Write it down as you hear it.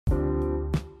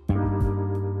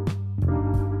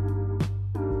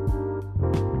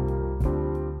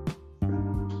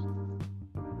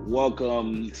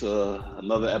Welcome to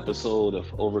another episode of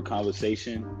Over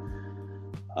Conversation.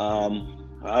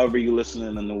 However you're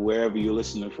listening and wherever you're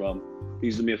listening from,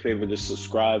 please do me a favor, just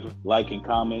subscribe, like, and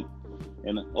comment,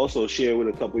 and also share with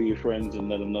a couple of your friends and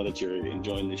let them know that you're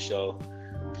enjoying the show.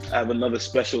 I have another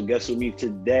special guest with me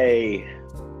today,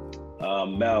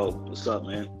 Mel. What's up,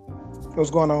 man? What's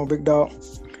going on, big dog?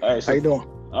 All right, so How you doing?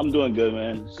 I'm doing good,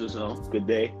 man. It's just a good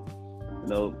day.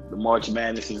 The March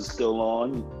Madness is still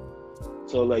on.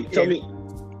 So, tell me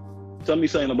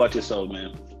something about yourself,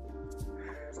 man.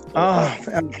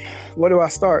 Where do I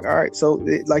start? All right, so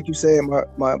like you said,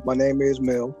 my name is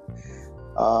Mel.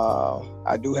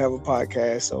 I do have a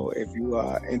podcast, so if you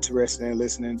are interested in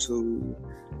listening to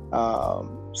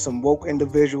some woke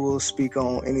individuals speak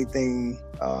on anything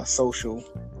social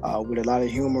with a lot of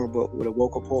humor, but with a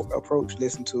woke approach,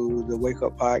 listen to the Wake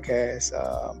Up Podcast.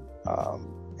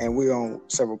 And we're on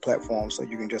several platforms, so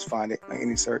you can just find it on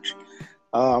any search.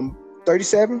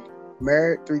 37,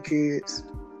 married, 3 kids,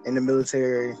 in the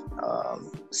military,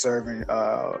 serving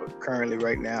currently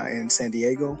right now in San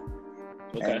Diego.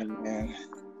 Okay. And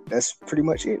that's pretty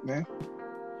much it, man.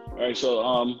 All right,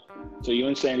 so you're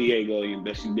in San Diego. You're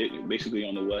basically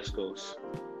on the West Coast,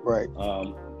 right?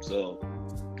 So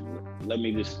let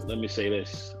me say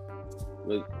this.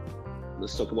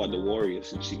 Let's talk about the Warriors,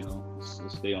 since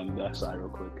let's stay on that side real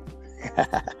quick.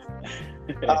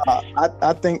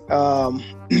 I think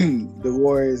the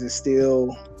Warriors is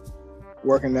still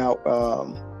working out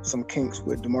some kinks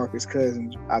with DeMarcus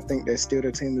Cousins. I think they're still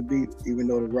the team to beat, even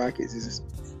though the Rockets is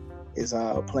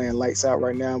playing lights out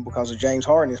right now because of James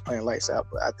Harden is playing lights out.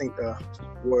 But I think the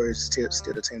Warriors still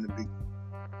the team to beat.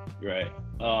 Right.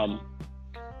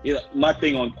 My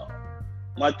thing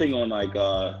on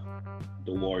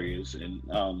the Warriors,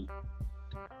 and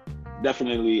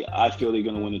definitely I feel they're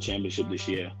gonna win the championship this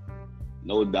year.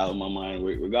 No doubt in my mind,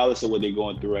 regardless of what they're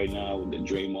going through right now with the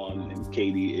Draymond and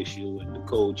KD issue and the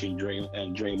coach and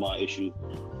Draymond issue.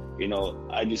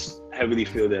 I just heavily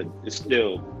feel that it's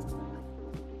still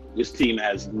this team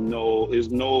there's no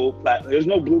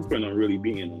blueprint on really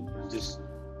being them. It's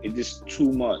just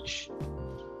too much.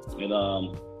 And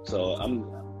so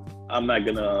I'm not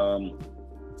gonna.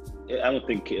 I don't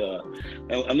think.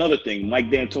 Another thing,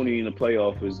 Mike D'Antoni in the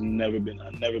playoff I've never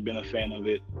been a fan of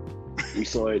it. We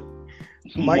saw it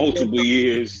multiple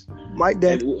years. Mike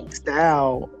D'Antoni's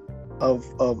style of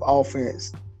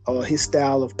offense or his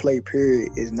style of play,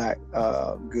 period, is not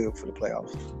good for the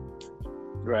playoffs.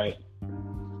 Right.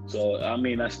 So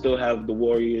I still have the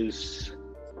Warriors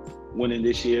winning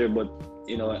this year, but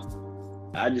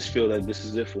I just feel that this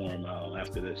is it for them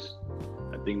after this.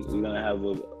 I think we're gonna have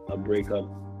a breakup.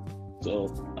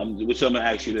 So I'm gonna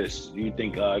ask you this: do you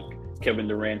think Kevin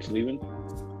Durant's leaving?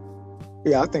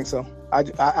 Yeah, I think so.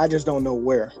 I just don't know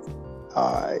where.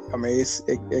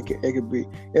 It could be.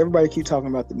 Everybody keep talking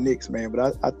about the Knicks, man,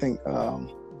 but I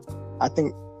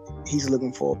think he's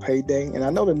looking for a payday. And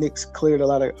I know the Knicks cleared a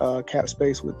lot of cap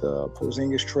space with the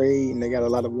Porzingis trade, and they got a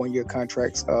lot of 1-year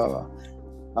contracts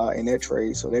in that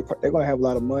trade, so they're gonna have a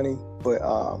lot of money. But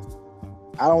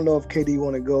I don't know if KD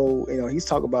want to go. He's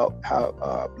talking about how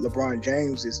LeBron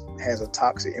James has a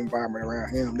toxic environment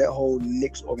around him. That whole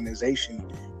Knicks organization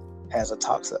has a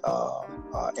toxic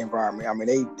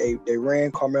environment. They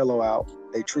ran Carmelo out.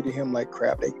 They treated him like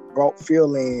crap. They brought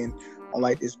Phil in on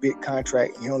this big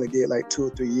contract. He only did 2 or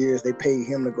 3 years. They paid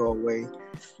him to go away.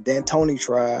 D'Antoni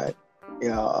tried.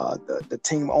 The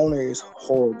team owner is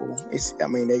horrible.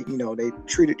 They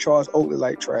treated Charles Oakley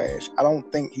like trash. I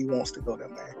don't think he wants to go there,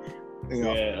 man.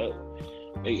 Yeah.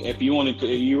 If you wanted to,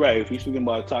 you're right. If you're speaking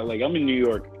about talk, I'm in New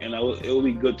York, and it will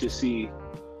be good to see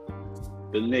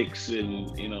the Knicks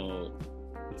and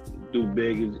do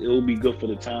big. It will be good for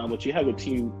the town. But you have a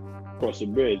team across the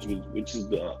bridge, which is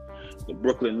the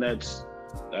Brooklyn Nets.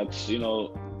 That's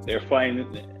they're fighting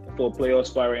for a playoff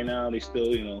spot right now. They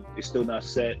still not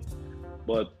set,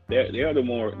 but they're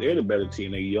the better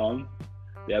team. They're young.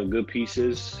 They have good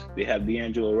pieces. They have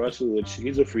D'Angelo Russell, which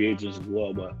he's a free agent as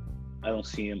well, but I don't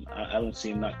see him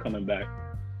not coming back.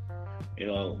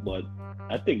 But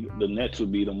I think the Nets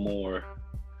would be the more.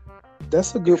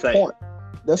 That's a good point.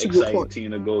 That's a good point.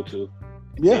 Team to go to.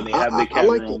 Yeah, and they have the cap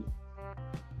like room.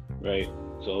 It. Right.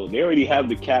 So they already have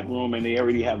the cap room, and they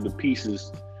already have the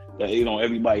pieces that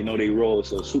everybody know they roll.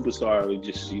 So superstar is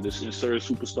just you just insert a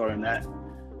superstar in that.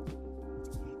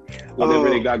 Whatever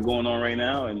they got going on right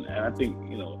now, and I think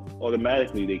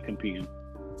automatically they competing.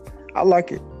 I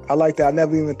like it. I like that. I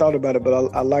never even thought about it, but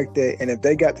I like that. And if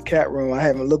they got the cap room, I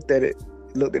haven't looked at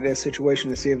that situation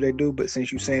to see if they do. But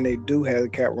since you're saying they do have the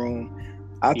cap room,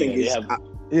 I think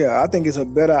I think it's a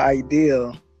better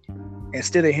idea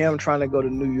instead of him trying to go to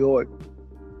New York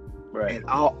Right. and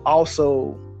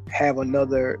also have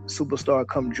another superstar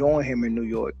come join him in New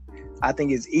York. I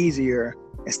think it's easier,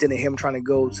 instead of him trying to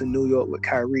go to New York with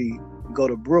Kyrie, go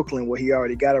to Brooklyn where he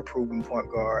already got a proven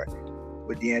point guard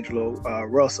with D'Angelo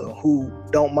Russell, who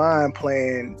don't mind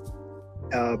playing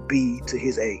B to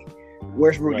his A.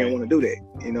 Westbrook didn't want to do that,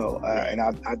 and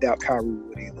I doubt Kyrie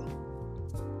would either.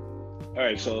 All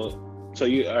right, so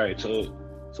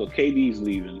KD's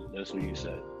leaving. That's what you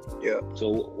said. Yeah.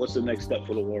 So what's the next step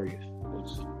for the Warriors?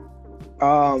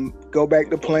 Go back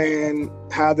to playing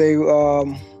how they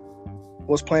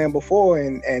was playing before,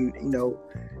 and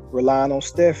relying on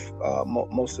Steph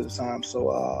most of the time.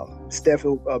 So Steph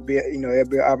will be it'll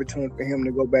be an opportunity for him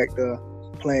to go back to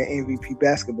playing MVP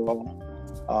basketball,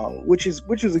 which is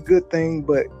a good thing.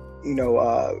 But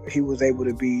he was able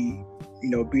to be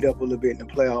beat up a little bit in the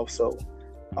playoffs. So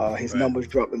his numbers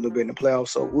dropped a little bit in the playoffs.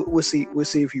 So we'll see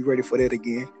if he's ready for that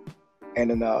again. And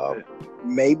then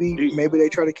maybe they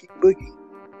try to keep Boogie.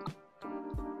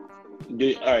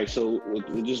 All right, so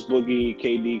with just Boogie,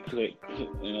 KD, Clay,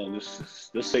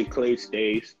 let's say Clay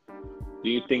stays. Do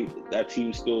you think that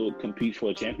team still competes for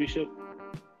a championship?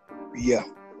 Yeah,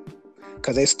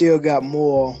 because they still got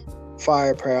more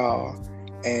firepower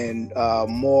and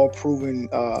more proven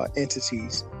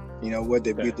entities. Whether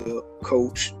it be the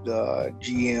coach, the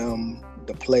GM,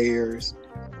 the players.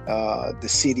 The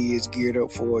city is geared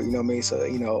up for, you know what I mean? So,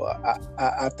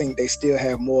 I think they still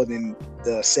have more than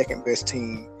the second best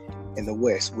team in the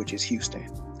West, which is Houston.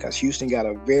 Because Houston got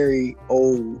a very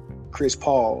old Chris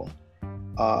Paul,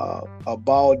 a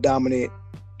ball-dominant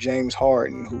James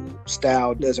Harden, whose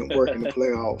style doesn't work in the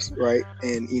playoffs, right?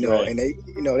 And, and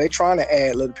they trying to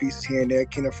add little pieces here and there,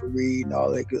 Kenneth Faried and all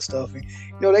that good stuff. And,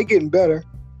 they getting better.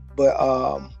 But,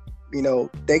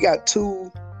 they got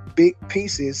two big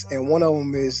pieces, and one of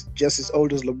them is just as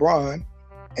old as LeBron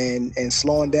and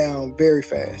slowing down very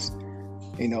fast,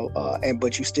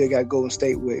 but you still got Golden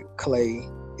State with Clay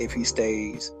if he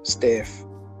stays, Steph,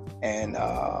 and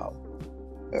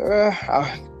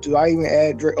do I even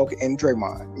add Drake? Okay, and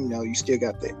Draymond, you still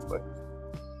got that. But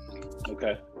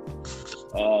okay,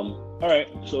 all right,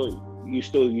 so you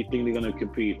think they're gonna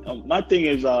compete? My thing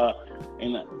is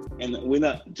and we're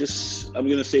not just, I'm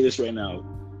gonna say this right now,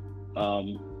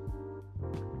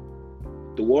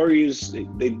 the Warriors,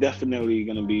 they definitely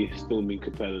going to still be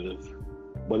competitive,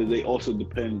 but they also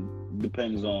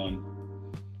depends on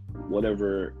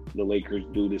whatever the Lakers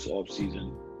do this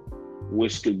offseason,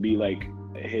 which could be like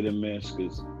a hit and miss,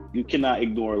 because you cannot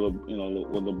ignore what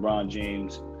LeBron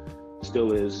James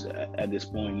still is at this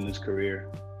point in his career,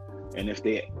 and if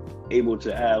they're able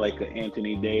to add like an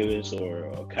Anthony Davis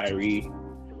or a Kyrie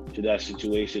to that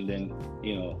situation, then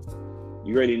you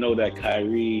already know that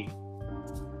Kyrie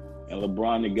and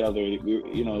LeBron together,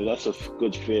 that's a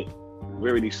good fit. We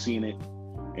already seen it.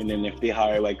 And then if they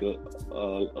hire like a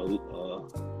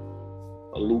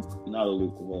Luke, not a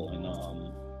Luke Walton,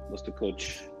 what's the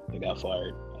coach that got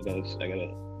fired? I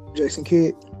gotta. Jason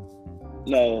Kidd.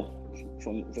 No,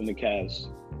 from the Cavs.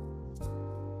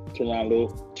 Toronto.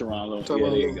 Yeah,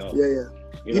 there you go.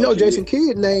 Yeah. Jason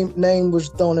Kidd name was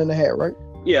thrown in the hat, right?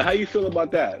 Yeah. How you feel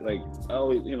about that? Like, I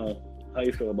always, how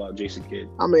you feel about Jason Kidd?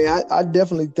 I mean, I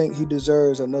definitely think he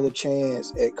deserves another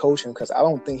chance at coaching, because I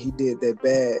don't think he did that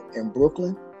bad in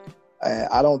Brooklyn.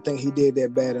 I don't think he did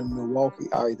that bad in Milwaukee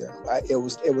either. It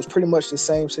was pretty much the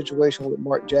same situation with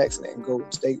Mark Jackson in Golden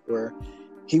State, where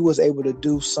he was able to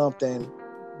do something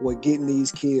with getting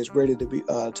these kids ready to be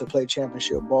to play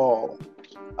championship ball.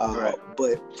 Right.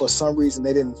 But for some reason,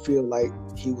 they didn't feel like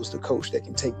he was the coach that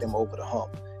can take them over the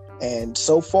hump. And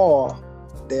so far,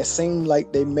 they seemed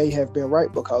like they may have been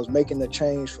right, because making the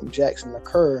change from Jackson to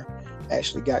Kerr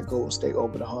actually got Golden State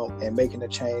over the hump, and making the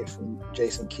change from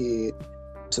Jason Kidd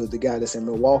to the guy that's in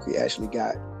Milwaukee actually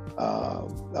got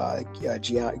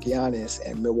Giannis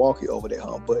and Milwaukee over the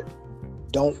hump. But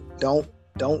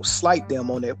don't slight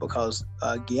them on that, because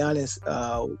Giannis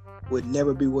would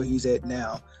never be where he's at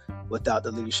now without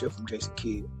the leadership from Jason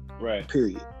Kidd. Right.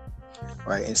 Period.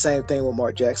 Right. And same thing with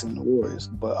Mark Jackson and the Warriors.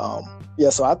 But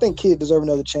so I think Kidd deserves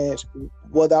another chance.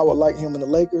 Whether I would like him in the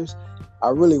Lakers, I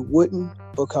really wouldn't,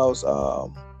 because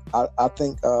I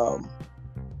think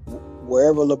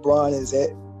wherever LeBron is at,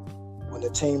 when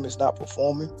the team is not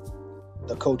performing,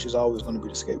 the coach is always going to be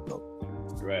the scapegoat.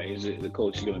 Right. The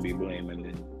coach is going to be blaming.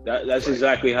 And that's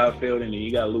exactly how I feel. And then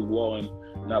you got Luke Walton,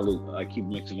 not Luke. I keep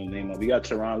mixing the name up. You got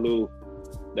Tyronn Lue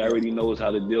that already knows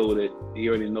how to deal with it. He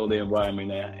already know the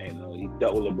environment, and he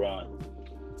dealt with LeBron.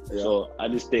 Yeah. So I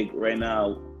just think right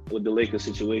now with the Lakers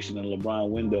situation and LeBron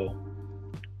window,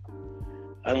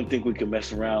 I don't think we can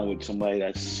mess around with somebody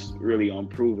that's really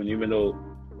unproven, even though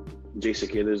Jason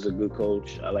Kidd is a good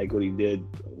coach. I like what he did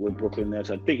with Brooklyn Nets.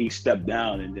 I think he stepped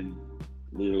down and then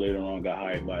later on got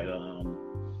hired by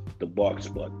the Bucks.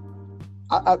 But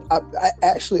I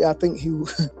actually I think he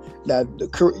now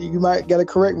you might got to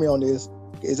correct me on this.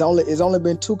 It's only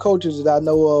been 2 coaches that I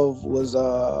know of was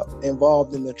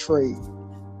involved in the trade.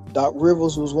 Doc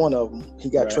Rivers was one of them. He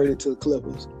got traded to the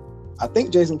Clippers. I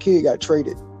think Jason Kidd got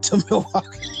traded to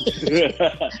Milwaukee.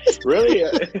 Really?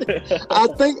 I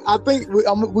think we're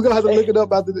gonna have to look it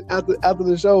up after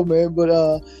the show, man. But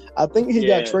I think he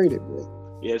got traded, man.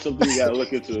 Yeah, something you gotta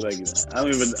look into. Like I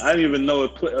don't even know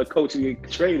a coach get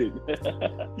traded.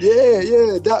 yeah.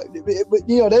 But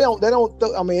they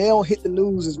don't hit the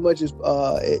news as much as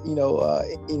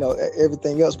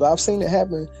everything else. But I've seen it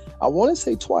happen. I want to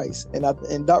say twice, and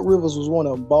Doc Rivers was one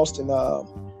of them. Boston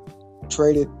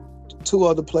traded 2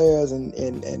 other players,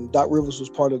 and Doc Rivers was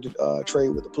part of the trade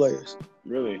with the players.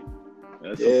 Really?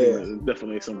 That's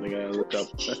definitely something I look up.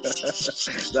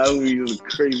 That would be the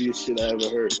craziest shit I ever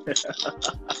heard.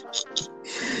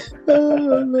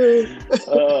 Oh man!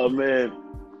 Oh man!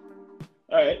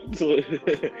 All right, so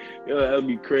that would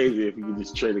be crazy if you could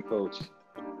just trade a coach.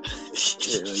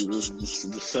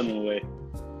 Just send him away.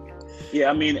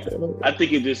 Yeah, I mean, I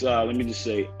think it just. Let me just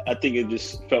say, I think it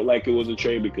just felt like it was a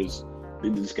trade because they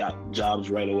just got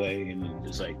jobs right away, and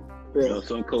just like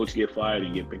some coach get fired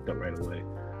and get picked up right away.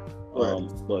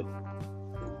 But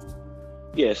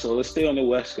yeah, so let's stay on the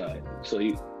West side. So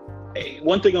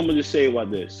one thing I'm gonna just say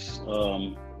about this: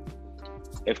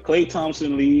 if Klay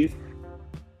Thompson leaves,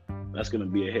 that's gonna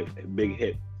be a big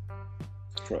hit.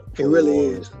 For it really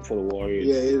is for the Warriors.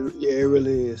 Yeah, it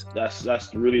really is.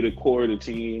 That's really the core of the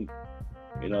team.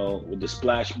 With the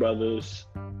Splash Brothers,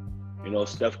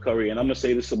 Steph Curry, and I'm gonna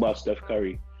say this about Steph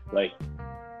Curry: like,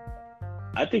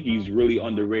 I think he's really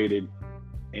underrated.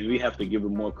 And we have to give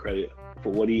him more credit for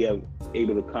what he have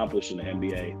able to accomplish in the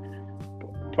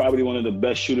NBA. Probably one of the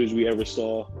best shooters we ever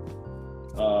saw.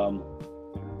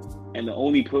 And the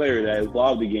only player that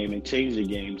evolved the game and changed the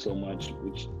game so much,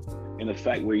 which in the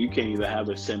fact where you can't even have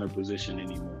a center position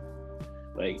anymore.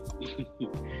 Like,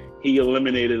 he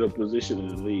eliminated a position in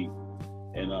the league.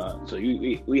 And so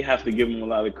we have to give him a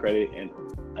lot of credit. And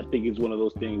I think it's one of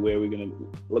those things where we're going to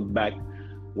look back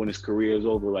when his career is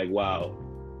over like, wow,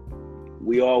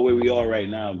 we are where we are right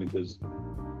now because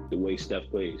the way Steph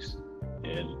plays,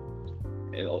 and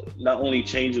not only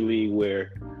change the league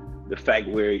where the fact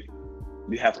where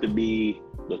you have to be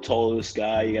the tallest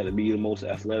guy, you got to be the most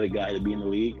athletic guy to be in the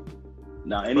league.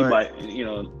 Now anybody,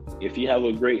 if you have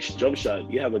a great jump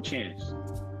shot, you have a chance,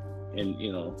 and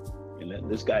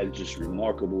this guy is just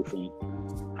remarkable from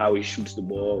how he shoots the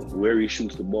ball, where he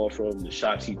shoots the ball from, the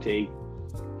shots he takes.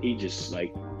 He just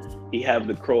he have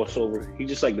the crossover. He's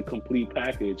just like the complete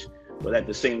package. But at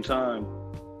the same time,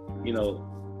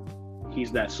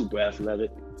 he's not super athletic.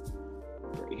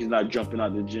 He's not jumping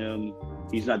out the gym.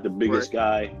 He's not the biggest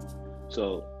guy.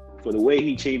 So for the way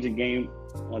he changed the game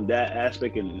on that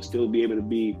aspect and still be able to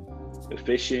be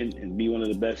efficient and be one of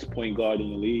the best point guard in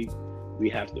the league, we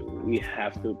have to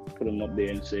put him up there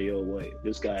and say, oh wait,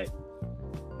 this guy.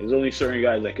 There's only certain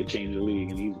guys that could change the league,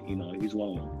 and he's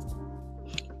one of them.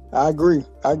 I agree.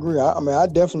 I mean, I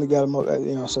definitely got him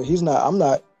up. So he's not. I'm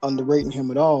not underrating him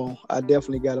at all. I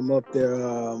definitely got him up there.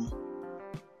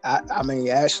 I mean,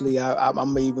 actually, I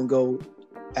may even go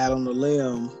out on the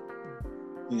limb.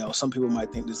 Some people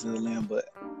might think this is a limb, but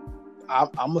I'm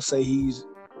gonna say he's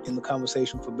in the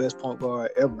conversation for best point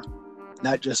guard ever.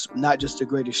 Not just the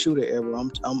greatest shooter ever.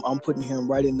 I'm putting him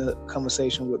right in the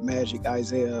conversation with Magic,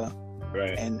 Isaiah.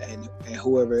 Right. And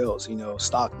whoever else,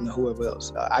 Stockton, whoever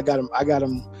else. I got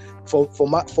him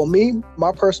for me,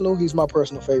 my personal. He's my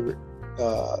personal favorite,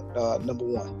 number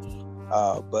one.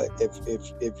 But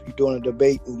if you're doing a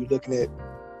debate and you're looking at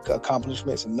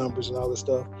accomplishments and numbers and all this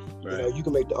stuff, right, you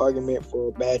can make the argument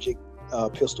for Magic,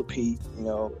 Pistol Pete,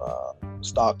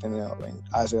 Stockton, and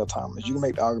Isaiah Thomas. You can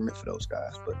make the argument for those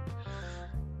guys, but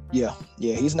yeah,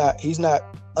 he's not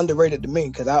underrated to me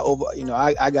because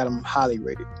I got him highly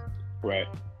rated. Right.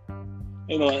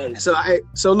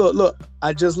 So look,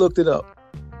 I just looked it up.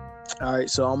 All right,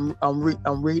 so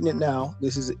I'm reading it now.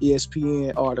 This is an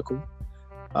ESPN article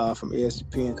from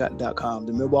ESPN.com.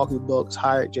 The Milwaukee Bucks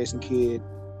hired Jason Kidd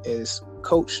as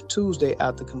coach Tuesday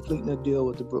after completing a deal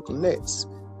with the Brooklyn Nets.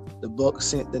 The Bucks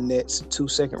sent the Nets 2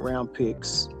 second-round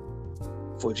picks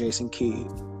for Jason Kidd.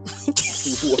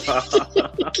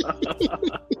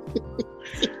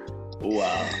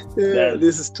 Wow. Yeah,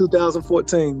 this is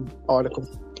 2014 article.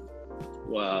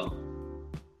 Wow.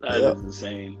 That is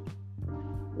insane.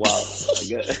 Wow. I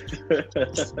guess.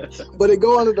 But it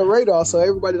go under the radar, so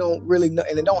everybody don't really know,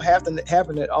 and it don't have to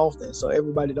happen that often, so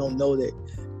everybody don't know that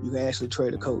you can actually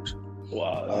trade a coach.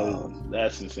 Wow,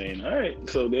 that's insane. All right,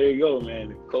 so there you go,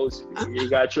 man. Coach, he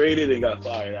got traded and got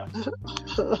fired out.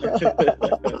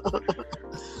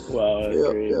 Wow, that's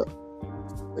crazy.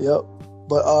 Yep.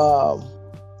 But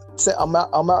I'm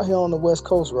out here on the West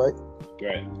Coast, right?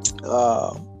 Right.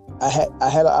 I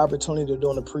had an opportunity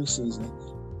during the preseason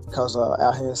because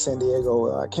out here in San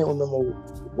Diego, I can't remember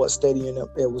what stadium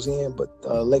it was in, but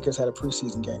Lakers had a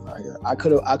preseason game out here. I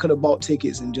could have bought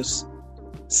tickets and just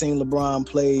seen LeBron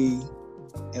play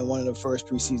in one of the first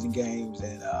preseason games,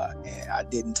 and I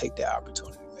didn't take that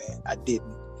opportunity, man. I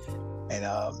didn't, and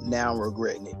now I'm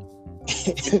regretting it.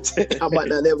 I might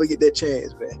not ever get that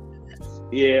chance, man.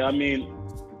 Yeah, I mean,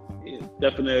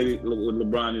 definitely what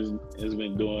LeBron has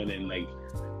been doing, and like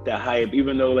that hype,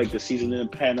 even though like the season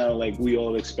didn't pan out like we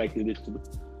all expected it to.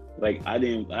 Like I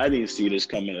didn't see this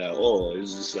coming at all.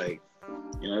 It's just like,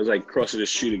 it's like crossing the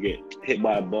street to get hit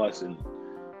by a bus, and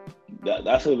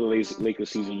that's what the Lakers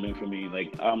season meant for me.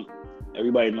 Like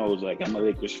everybody knows, like I'm a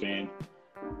Lakers fan,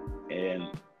 and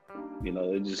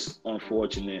it's just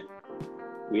unfortunate.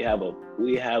 We have a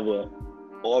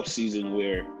off season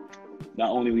where not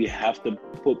only we have to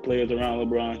put players around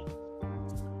LeBron,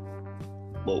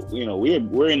 but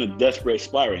we're in a desperate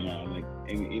spot right now. Like,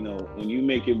 and when you're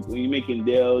making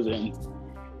deals and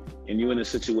you're in a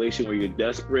situation where you're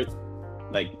desperate,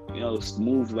 like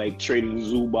moves like trading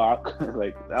Zubac,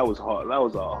 like that was hard. That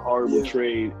was a horrible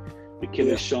trade. The kid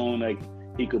has shown like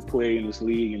he could play in this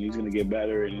league, and he's gonna get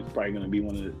better, and he's probably gonna be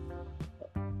one of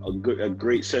a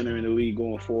great center in the league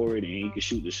going forward, and he can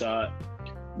shoot the shot.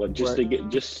 But just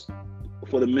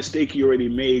for the mistake he already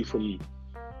made from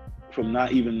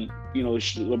not even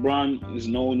LeBron is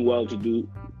known well to do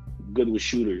good with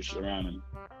shooters around him,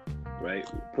 right?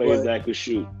 Players that could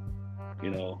shoot.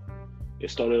 It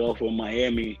started off with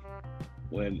Miami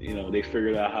when they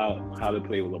figured out how to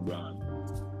play with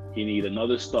LeBron. He need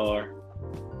another star,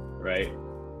 right?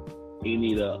 He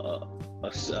need a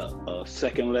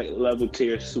second level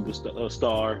tier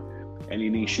superstar, and he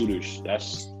needs shooters.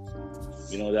 That's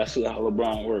how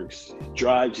LeBron works. He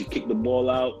drives, he kick the ball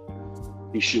out,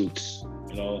 he shoots.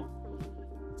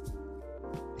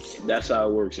 That's how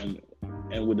it works. And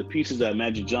with the pieces that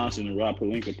Magic Johnson and Rob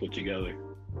Pelinka put together,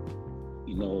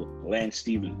 Lance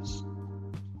Stevens,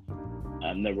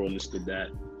 I never understood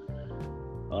that.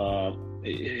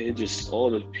 It just all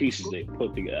the pieces they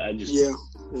put together.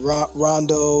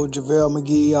 Rondo, JaVale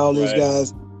McGee, all these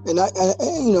guys, and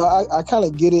I kind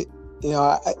of get it.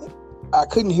 I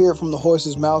couldn't hear it from the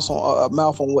horse's mouth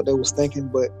on what they was thinking,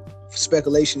 but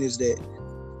speculation is that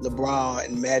LeBron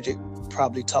and Magic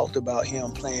probably talked about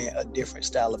him playing a different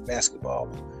style of basketball,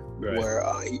 where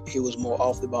he was more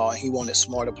off the ball, and he wanted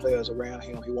smarter players around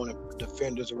him. He wanted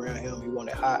defenders around him. He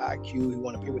wanted high IQ. He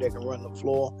wanted people that can run the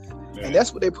floor, and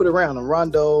that's what they put around him.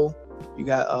 Rondo, you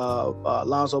got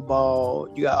Lonzo Ball,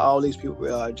 you got all these people,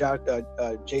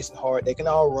 Jason Hart. They can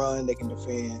all run, they can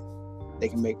defend, they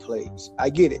can make plays. I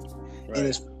get it, and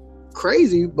it's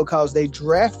crazy because they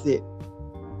drafted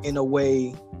in a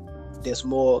way that's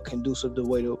more conducive to the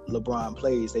way LeBron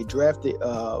plays. They drafted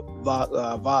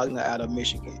Wagner out of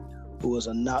Michigan, who was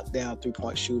a knockdown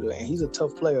 3-point shooter, and he's a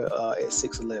tough player at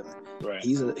 6'11". Right.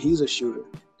 He's a shooter.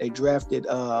 They drafted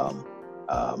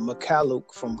McCallum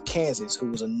from Kansas, who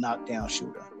was a knockdown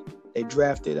shooter. They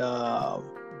drafted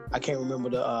I can't remember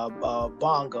the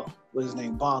Bonga. What's his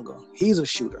name? Bonga. He's a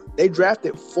shooter. They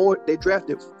drafted four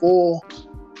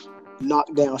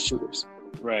knockdown shooters.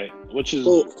 Right. Which is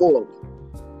four of them.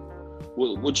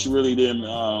 Which really didn't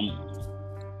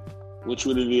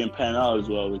pan out as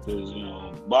well, because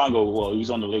Bongo, well, he's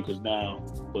on the Lakers now,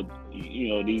 but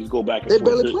these go back and they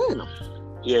forth. They barely playing him.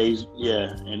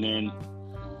 And then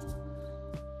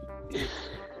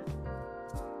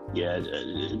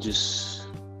it just,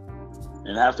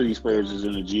 and half of these players is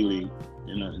in the G League,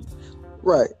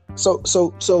 Right. So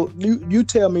you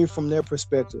tell me from their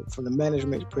perspective, from the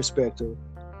management perspective,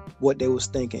 what they was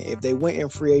thinking if they went in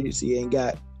free agency and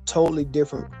got totally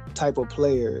different type of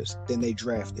players than they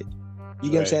drafted. You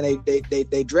get what I'm saying?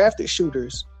 They drafted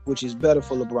shooters, which is better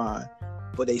for LeBron,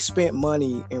 but they spent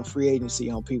money in free agency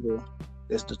on people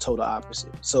that's the total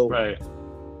opposite. So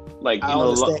like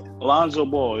Lonzo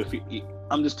Ball.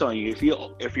 I'm just telling you,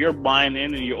 if you're buying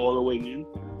in and you're all the way in,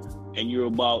 and you're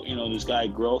about this guy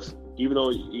growth, even though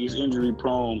he's injury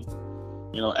prone,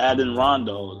 adding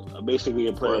Rondo, basically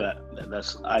a player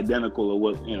that's identical to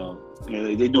what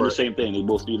they do the same thing. They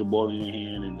both need the ball in their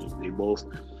hand, and they both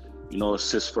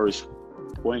assist first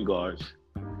point guards.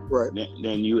 Right.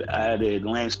 Then you added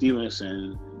Lance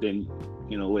Stevenson. Then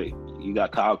you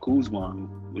got Kyle Kuzma,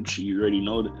 which you already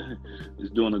know that is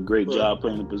doing a great job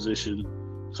playing the position.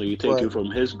 So you take it from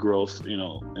his growth,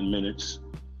 in minutes.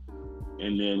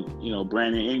 And then,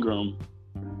 Brandon Ingram,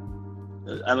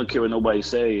 I don't care what nobody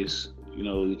says,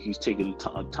 he's taking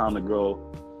time to grow.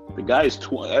 The guy is,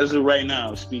 as of right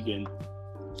now speaking,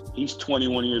 he's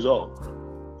 21 years old.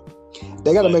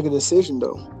 They got to make a decision,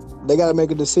 though. They got to make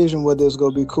a decision whether it's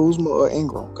going to be Kuzma or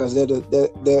Ingram, because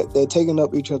they're taking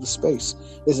up each other's space.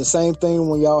 It's the same thing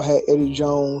when y'all had Eddie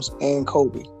Jones and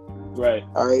Kobe. Right.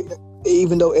 All right.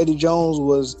 Even though Eddie Jones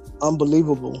was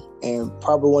unbelievable and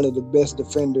probably one of the best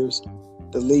defenders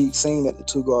the league seen at the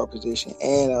 2-guard position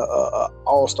and a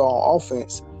all-star on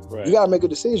offense, you got to make a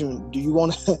decision. Do you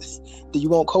want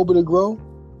Kobe to grow,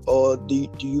 or do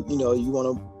you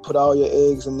want to put all your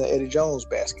eggs in the Eddie Jones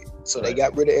basket? So they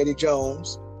got rid of Eddie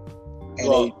Jones.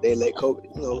 And they let Kobe,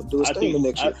 do his thing the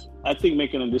next year. I think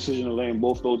making a decision of letting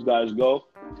both those guys go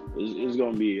is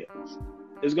going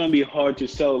to be hard to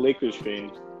sell Lakers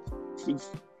fans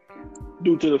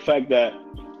due to the fact that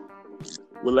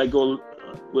we'll let go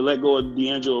of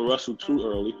D'Angelo Russell too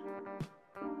early.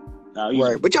 Now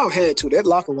but y'all had to. That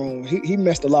locker room, he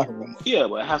messed the locker room up. Yeah,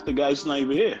 but half the guys not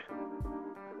even here.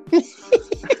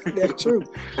 That's true.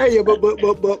 Hey, yeah, but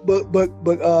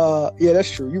yeah, that's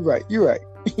true. You're right.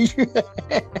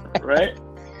 Right.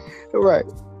 Right.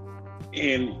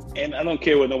 And I don't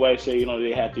care what nobody say.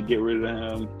 They have to get rid of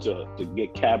him to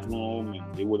get cap room,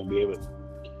 and they wouldn't be able.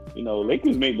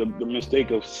 Lakers made the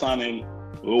mistake of signing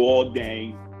Luol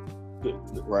Deng.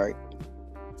 Right.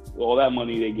 All that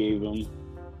money they gave him.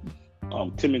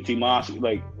 Timothy Moss,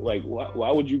 why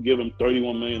would you give him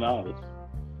 $31 million?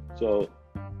 So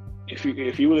if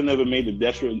you would have never made the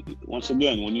desperate, once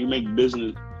again, when you're in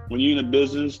a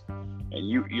business and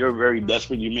you're very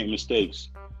desperate, you make mistakes.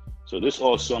 So this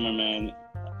all summer, man.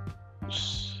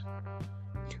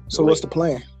 So what's the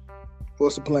plan?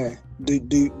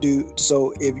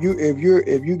 So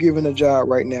if you're given a job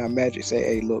right now, Magic say,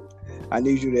 hey, look, I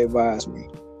need you to advise me.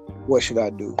 What should I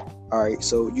do? All right.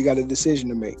 So you got a decision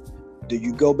to make. Do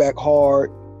you go back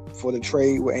hard for the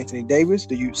trade with Anthony Davis?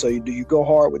 Do you go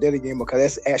hard with that again? Because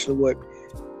that's actually what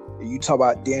you talk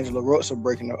about. D'Angelo Russell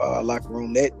breaking the locker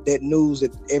room. That news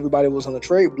that everybody was on the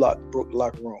trade block broke the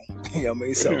locker room. You know what I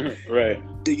mean? So right.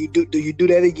 Do you do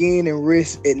that again and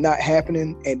risk it not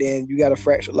happening, and then you got a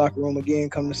fractured locker room again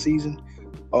come the season,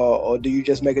 or do you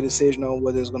just make a decision on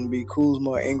whether it's going to be Kuzma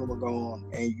or Ingram gone,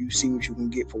 and you see what you can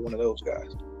get for one of those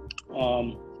guys?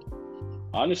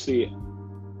 Honestly,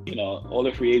 all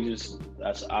the free agents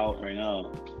that's out right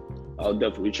now, I'll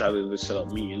definitely try to set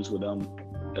up meetings with them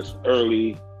as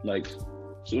early, like as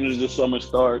soon as the summer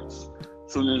starts,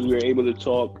 as soon as we're able to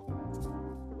talk,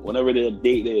 whenever the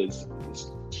date is,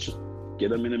 just get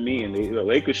them in a meeting. The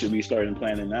Lakers should be starting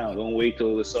planning now. Don't wait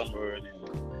till the summer and then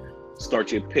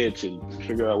start your pitch and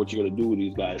figure out what you're going to do with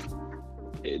these guys.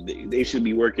 They should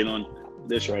be working on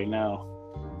this right now,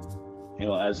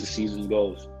 as the season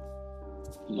goes.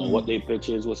 What their pitch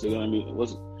is, what's they're going to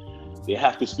be. They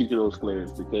have to speak to those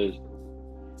players, because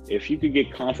if you could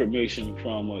get confirmation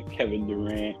from a Kevin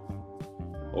Durant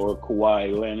or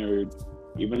Kawhi Leonard,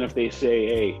 even if they say,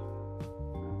 hey,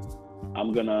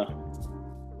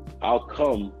 I'll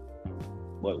come,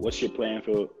 but what's your plan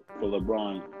for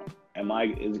LeBron?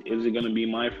 Is it going to be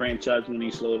my franchise when he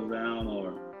slows down,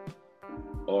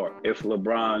 or if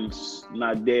LeBron's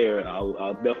not there,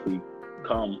 I'll definitely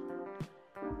come.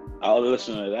 I'll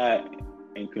listen to that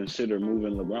and consider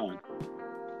moving LeBron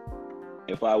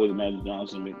if I was Magic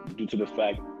Johnson, due to the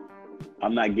fact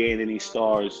I'm not getting any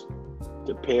stars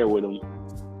to pair with him.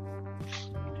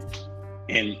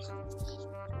 And,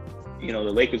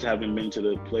 the Lakers haven't been to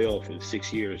the playoff in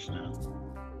 6 years now.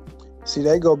 See,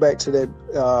 they go back to that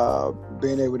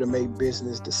being able to make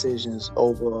business decisions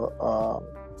over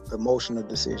emotional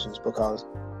decisions, because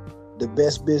the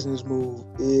best business move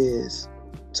is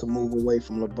to move away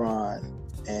from LeBron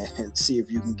and see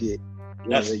if you can get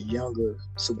one of the younger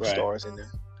superstars in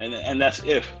there. And that's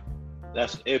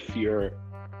if you're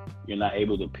not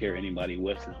able to pair anybody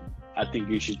with him. I think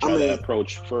you should try that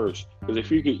approach first, because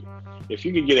if you could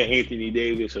get an Anthony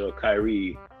Davis or a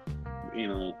Kyrie,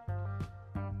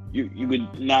 you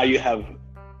could now you have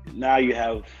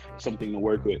something to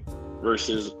work with,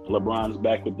 versus LeBron's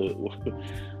back with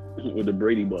the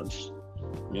Brady bunch.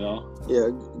 Yeah,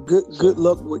 good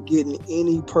luck with getting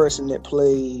any person that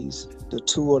plays the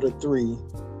 2 or the 3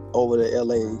 over to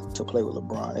LA to play with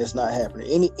LeBron. It's not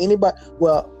happening. Anybody?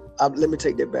 Well, let me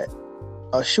take that back.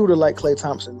 A shooter like Klay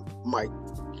Thompson might,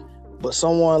 but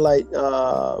someone like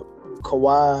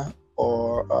Kawhi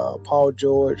or Paul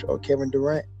George or Kevin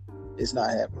Durant, it's not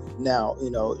happening. Now,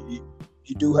 you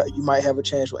might have a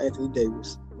chance with Anthony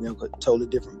Davis. Totally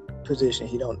different position.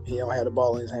 He don't have the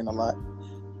ball in his hand a lot.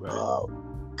 Right.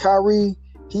 Kyrie,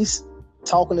 he's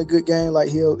talking a good game. Like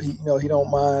he don't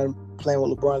mind playing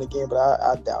with LeBron again, but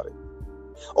I doubt it.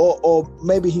 Or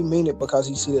maybe he mean it because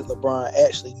he see that LeBron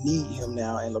actually need him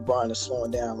now, and LeBron is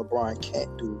slowing down. LeBron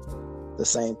can't do the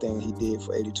same thing he did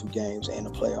for 82 games in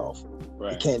the playoff.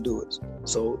 Right. He can't do it.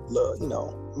 So,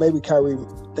 maybe Kyrie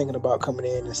thinking about coming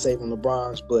in and saving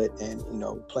LeBron's butt and,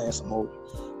 playing some more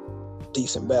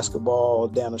decent basketball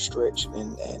down the stretch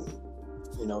and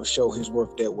show his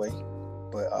worth that way.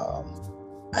 But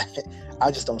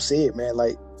I just don't see it, man.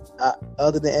 Like,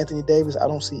 other than Anthony Davis, I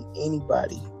don't see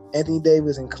anybody. Anthony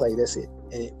Davis and Clay, that's it.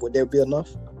 And would there be enough?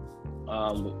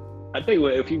 I think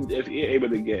if you're able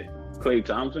to get Klay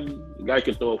Thompson, the guy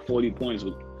can throw 40 points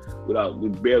with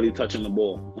barely touching the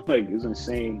ball. Like, it's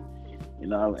insane.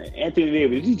 Anthony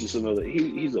Davis, he's just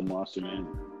he's a monster, man.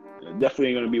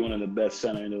 Definitely going to be one of the best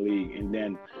center in the league. And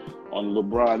then on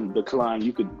LeBron decline,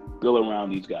 you could build around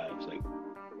these guys. Like,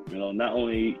 not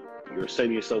only you're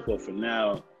setting yourself up for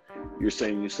now, you're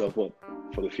setting yourself up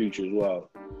for the future as well.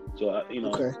 So,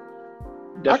 okay.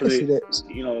 Definitely, I can see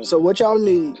that. So what y'all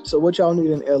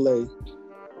need in LA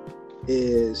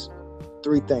is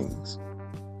 3 things.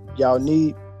 Y'all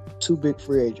need 2 big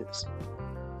free agents,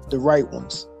 the right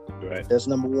ones. Right. That's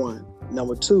number 1.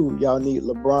 Number 2, y'all need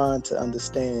LeBron to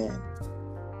understand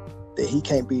that he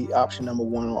can't be option number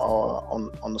 1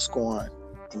 on the scoring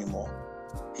anymore.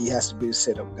 He has to be the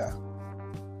setup guy.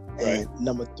 Right. And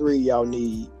number 3, y'all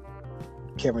need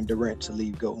Kevin Durant to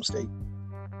leave Golden State.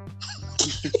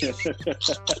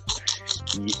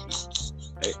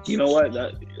 You know what?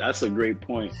 That's a great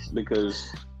point,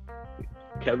 because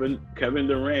Kevin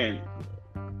Durant,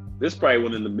 this is probably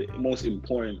one of the most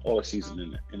important all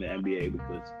season in the NBA,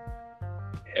 because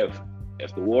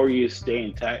if the Warriors stay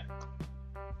intact,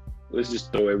 let's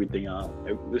just throw everything out.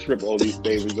 Let's rip all these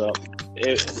favors up.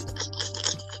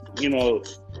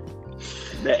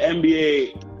 The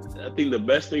NBA, I think the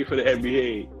best thing for the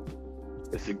NBA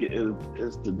is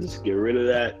to just get rid of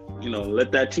that.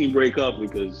 Let that team break up,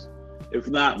 because if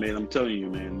not, man, I'm telling you,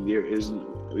 man,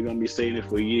 we're gonna be saying it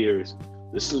for years.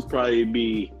 This will probably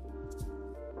be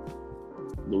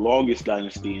the longest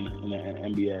dynasty in the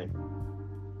NBA.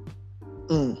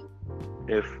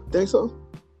 Think so?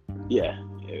 Yeah.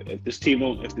 If this team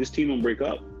don't break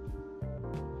up,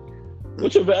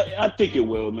 which I think it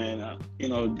will, man.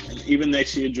 Even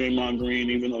next year, Draymond Green,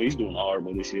 even though he's doing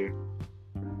horrible this year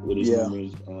with his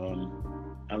numbers,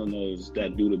 I don't know, is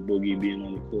that due to Boogie being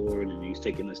on the court and he's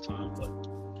taking his time? But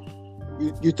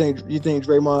you think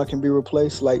Draymond can be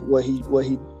replaced, like what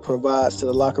he provides to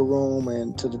the locker room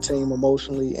and to the team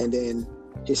emotionally, and then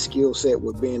his skill set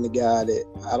with being the guy that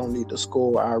I don't need to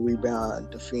score, I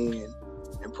rebound, defend,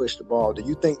 and push the ball? Do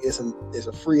you think it's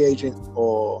a free agent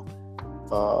or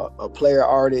a player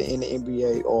already in the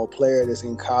NBA or a player that's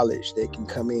in college that can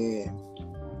come in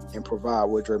and provide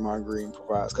what Draymond Green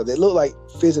provides? Because it looked like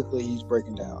physically he's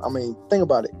breaking down. I mean, think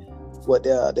about it. What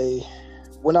they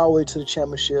went all the way to the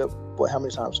championship. How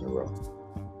many times in a row?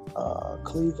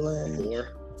 Cleveland.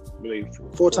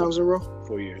 4 times in a row.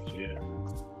 4 years. Yeah.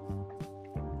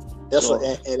 That's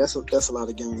a lot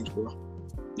of games, bro.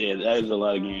 Yeah, that is a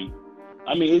lot of games.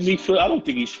 I mean, I don't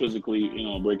think he's physically,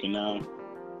 breaking down.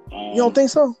 You don't think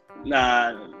so?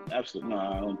 Nah, absolutely. No,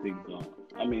 I don't think so.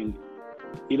 I mean,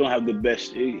 he don't have the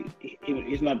best.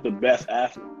 He's not the best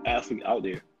athlete out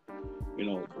there,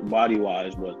 body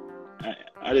wise. But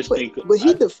I just think. But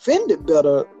he defended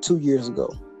better 2 years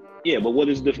ago. Yeah, but what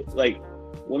is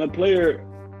when a player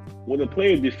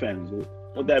defends?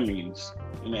 What that means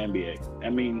in the NBA?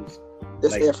 That means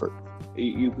it's effort.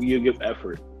 You give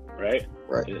effort, right?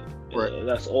 Right. Right.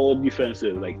 That's all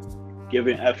defensive, like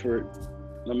giving effort.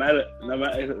 No matter.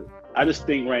 I just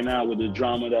think right now with the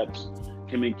drama that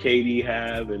him and KD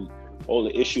have and all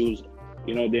the issues,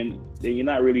 then you're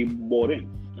not really bought in,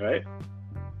 right?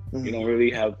 Mm-hmm. You don't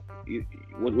really have.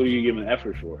 What are you giving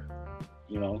effort for?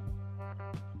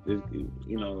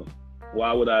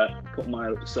 Why would I put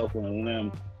myself on a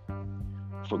limb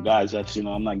for guys that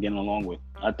I'm not getting along with?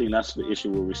 I think that's the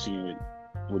issue we're seeing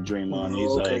with Draymond.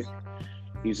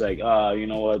 He's like, you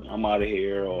know what? I'm out of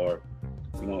here, or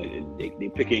they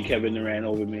picking Kevin Durant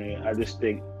over me. I just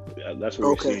think that's what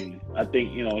we're seeing. I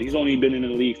think he's only been in the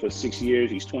league for 6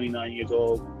 years. He's 29 years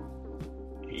old.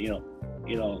 Yeah,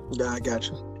 I got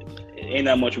you. Ain't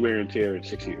that much wear and tear in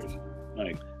 6 years.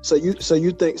 Like, so you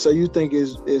think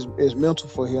is mental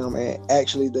for him, and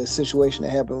actually the situation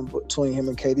that happened between him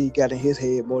and KD got in his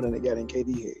head more than it got in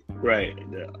KD's head. Right.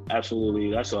 Yeah,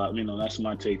 absolutely. That's that's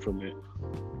my take from it.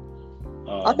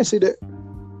 I can see that.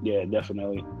 Yeah,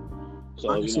 definitely. I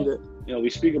So can see that. we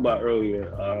speak about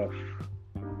earlier,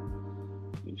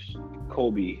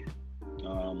 Kobe,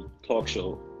 talk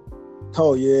show.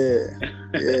 Oh yeah,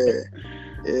 yeah,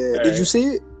 yeah. All Did you right. see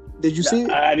it? Did you see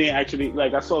it? I didn't actually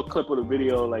I saw a clip of the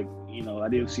video. I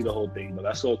didn't see the whole thing, but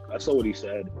I saw what he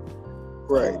said.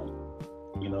 Right.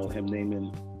 Him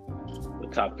naming the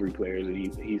top 3 players, and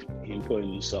he's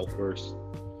putting himself first.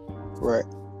 Right.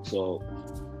 So,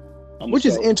 which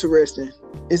is interesting.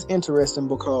 It's interesting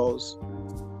because.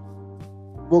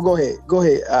 Well, go ahead. Go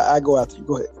ahead. I go after you.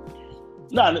 Go ahead.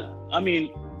 No,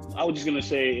 I was just gonna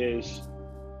say is,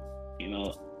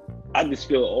 I just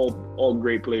feel all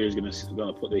great players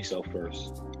gonna put themselves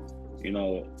first.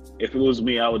 If it was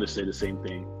me, I would have said the same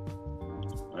thing.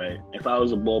 Right? If I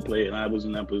was a ball player and I was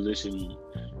in that position,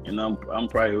 and I'm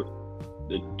probably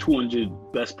the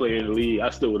 200 best player in the league, I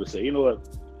still would have said, you know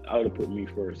what, I would have put me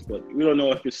first. But we don't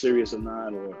know if it's serious or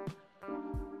not,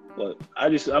 but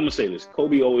I'm gonna say this: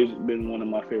 Kobe always been one of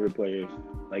my favorite players.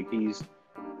 Like he's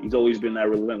always been that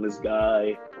relentless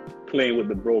guy, playing with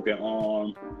the broken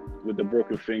arm, with the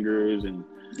broken fingers, and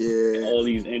all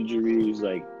these injuries.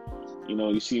 Like,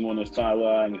 you see him on the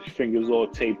sideline, his fingers all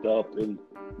taped up, and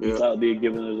he's out there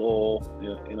giving his all.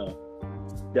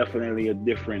 Definitely a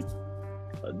different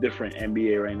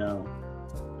NBA right now.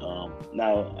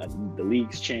 Now the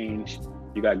league's changed.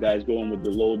 You got guys going with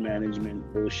the load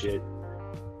management bullshit.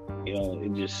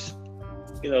 It's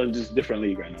just different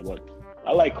league right now. But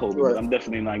I like Kobe. But I'm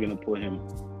definitely not gonna put him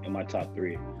in my top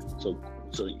 3. So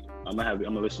I'm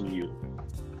gonna listen to you.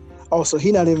 Oh, so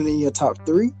he's not even in your top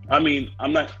 3? I'm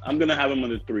gonna have him on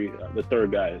the 3, the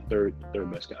third guy, third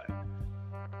best guy.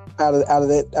 Out of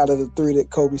the 3 that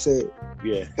Kobe said.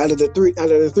 Yeah. Out of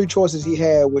the 3 choices he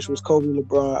had, which was Kobe,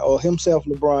 LeBron, or himself,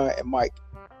 LeBron, and Mike.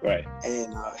 Right.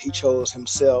 And he chose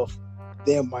himself,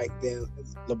 then Mike, then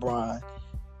LeBron.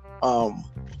 All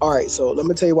right, so let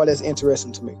me tell you why that's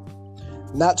interesting to me.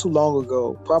 Not too long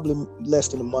ago, probably less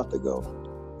than a month ago,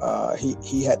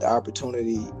 he had the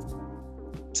opportunity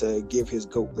to give his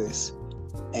GOAT list,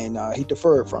 and he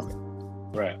deferred from it.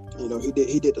 Right.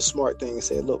 He did the smart thing and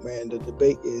said, "Look, man, the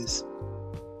debate is,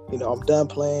 I'm done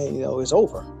playing. It's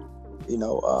over."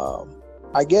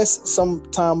 I guess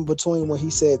sometime between when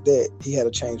he said that, he had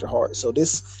a change of heart. So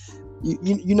this.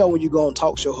 When you go on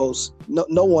talk show hosts,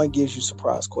 no one gives you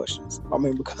surprise questions.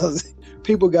 Because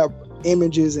people got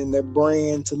images in their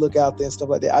brain to look out there and stuff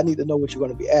like that. I need to know what you're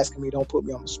going to be asking me. Don't put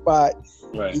me on the spot.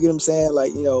 Right. You get what I'm saying?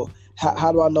 Like,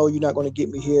 how do I know you're not going to get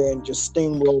me here and just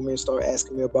steamroll me and start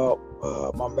asking me about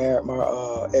my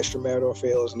extramarital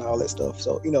affairs and all that stuff?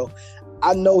 So,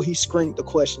 I know he screened the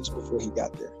questions before he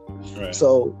got there. Right.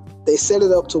 So they set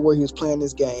it up to where he was playing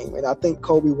this game. And I think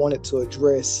Kobe wanted to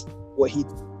address what he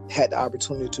had the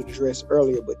opportunity to address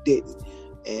earlier but didn't,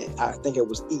 and I think it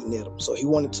was eating at him, so he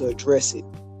wanted to address it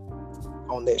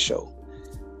on that show.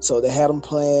 So they had him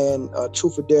playing a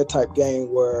truth or dare type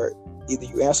game where either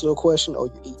you answer the question or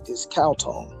you eat this cow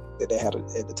tongue that they had at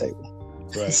the table.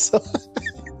 Right.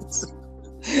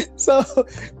 So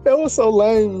that was so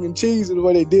lame and cheesy the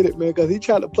way they did it, man, because he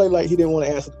tried to play like he didn't want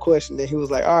to answer the question. Then he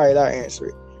was like, all right, I'll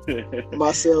answer it.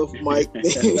 Myself, Mike,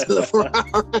 LeBron.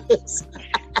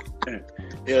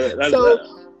 Yeah,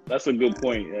 that's a good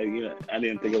point. I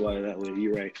didn't think about it that way.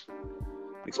 You're right.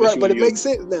 Right, but it makes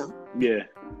sense now. Yeah.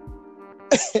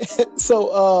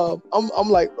 So I'm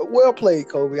like, well played,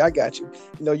 Kobe. I got you.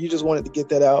 You just wanted to get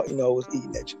that out. It was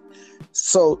eating at you.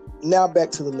 So now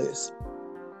back to the list.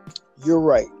 You're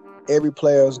right. Every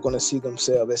player is going to see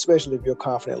themselves, especially if you're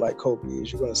confident like Kobe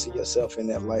is. You're going to see yourself in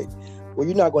that light. Well,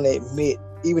 you're not going to admit,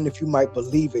 even if you might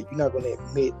believe it, you're not going to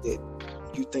admit that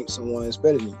you think someone is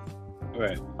better than you.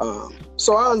 Right.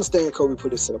 So I understand Kobe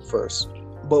put himself first,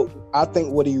 but I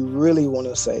think what he really want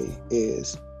to say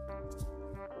is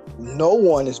no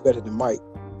one is better than Mike.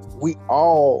 We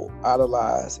all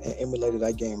idolize and emulated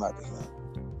that game out of him.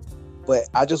 But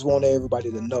I just want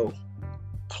everybody to know,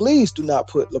 please do not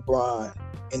put LeBron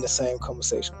in the same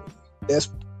conversation with me. That's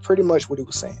pretty much what he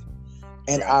was saying.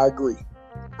 And I agree.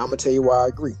 I'm going to tell you why I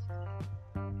agree.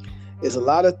 There's a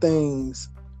lot of things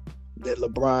that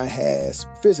LeBron has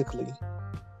physically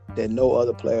that no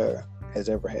other player has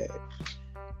ever had.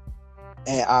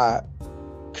 And I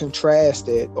contrast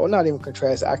that, or not even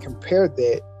contrast it, I compared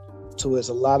that to as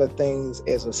a lot of things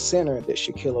as a center that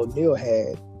Shaquille O'Neal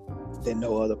had that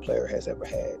no other player has ever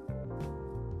had.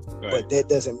 Right. But that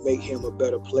doesn't make him a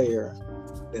better player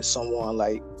than someone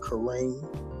like Kareem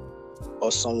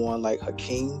or someone like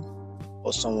Hakeem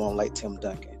or someone like Tim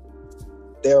Duncan.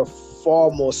 they're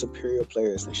far more superior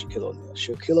players than Shaquille O'Neal.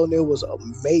 Shaquille O'Neal was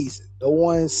amazing. No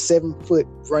one 7 foot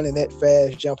running that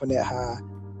fast, jumping that high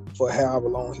for however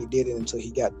long he did it until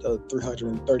he got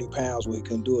 330 pounds where he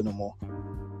couldn't do it no more.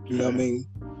 You know what I mean?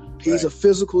 He's a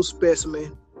physical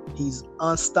specimen. He's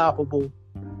unstoppable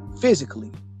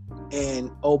physically.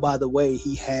 And oh, by the way,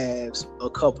 he has a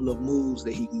couple of moves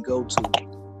that he can go to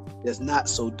that's not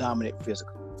so dominant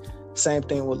physically. Same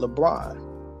thing with LeBron.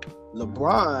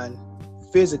 LeBron,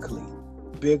 physically,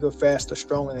 bigger, faster,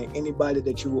 stronger than anybody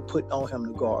that you will put on him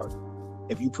to guard.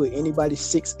 If you put anybody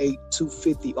 6'8",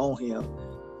 250 on him,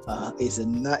 it's a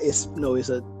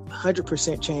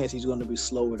 100% chance he's going to be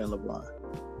slower than LeBron.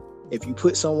 If you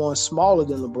put someone smaller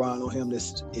than LeBron on him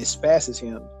that's as fast as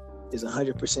him, there's a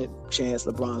 100% chance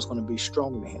LeBron's going to be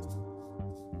stronger than him.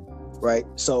 Right?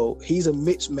 So he's a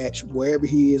mismatch wherever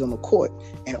he is on the court.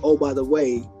 And oh, by the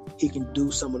way, he can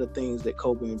do some of the things that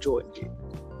Kobe and Jordan did.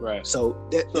 Right. So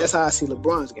that's how I see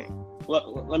LeBron's game.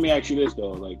 Well, let me ask you this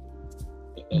though, like,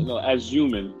 you know, as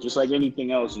human, just like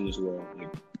anything else in this world, like,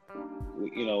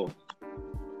 you know,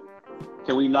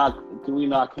 can we knock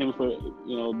him for,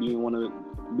 you know, being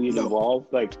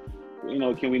involved? Like, you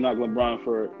know, can we knock LeBron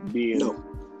for being no?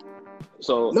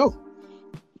 So no.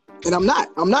 And I'm not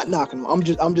knocking him.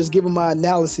 I'm just giving my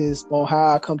analysis on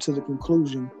how I come to the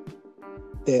conclusion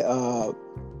that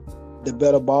the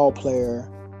better ball player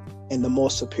and the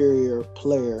more superior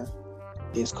player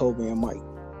is Kobe and Mike.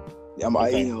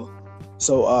 Okay. You know.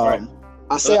 So right.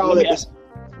 I say all that.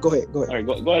 Go ahead. All right,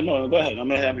 go ahead. No, go ahead. I'm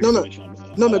gonna have Go ahead.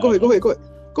 Go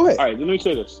ahead. All right, let me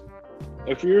say this: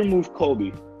 if you remove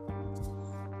Kobe,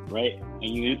 right, and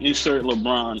you insert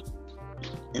LeBron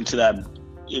into that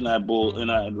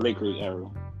Lakers era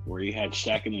where he had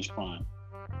Shaq in his prime,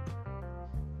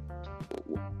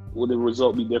 would the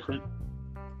result be different?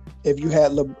 If you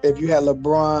had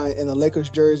LeBron in a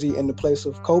Lakers jersey in the place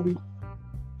of Kobe,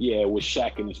 yeah, with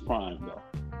Shaq in his prime though,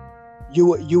 you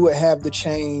would have to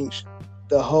change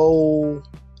the whole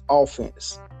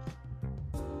offense.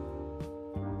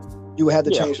 You would have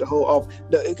to change the whole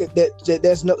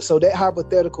offense. So that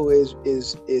hypothetical is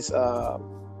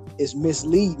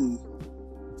misleading,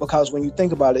 because when you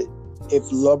think about it, if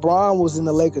LeBron was in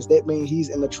the Lakers, that means he's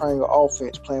in the triangle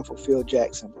offense playing for Phil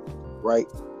Jackson, right?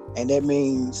 And that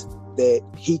means that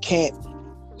he can't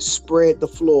spread the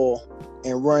floor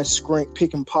and run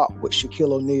pick and pop with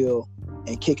Shaquille O'Neal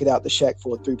and kick it out to Shaq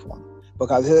for a 3-pointer,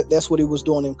 because that's what he was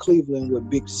doing in Cleveland with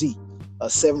Big Z, a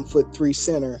 7'3"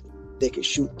 center that could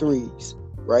shoot threes,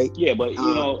 right? Yeah, but you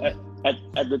know, at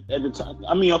the time,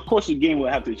 I mean, of course, the game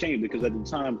would have to change, because at the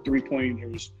time,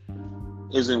 3-pointers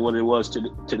isn't what it was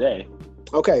today.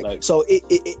 Okay, like, so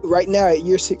it right now at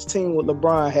year 16 with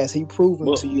LeBron, has he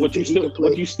proven to you that he can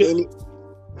play any?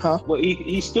 Huh? Well,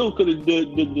 he still could have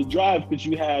did the drive, because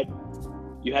you had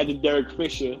the Derek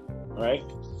Fisher, right?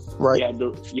 Right.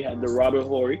 You had the Robert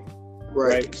Horry,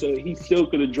 right? So he still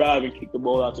could have drive and kicked the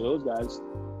ball out to those guys.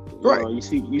 Right.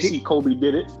 You see Kobe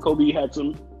did it. Kobe had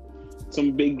some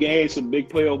big games, some big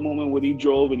playoff moment when he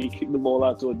drove and he kicked the ball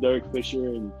out to a Derek Fisher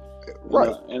and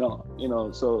right.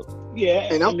 So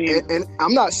yeah. And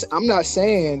I'm not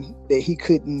saying that he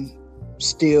couldn't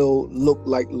still look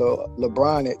like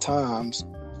LeBron at times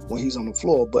when he's on the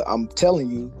floor, but I'm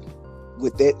telling you,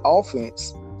 with that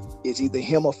offense, it's either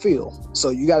him or Phil.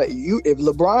 So if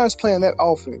LeBron's playing that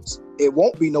offense, it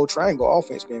won't be no triangle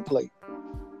offense being played.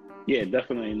 Yeah,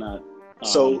 definitely not.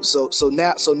 So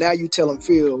now you telling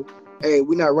Phil, hey,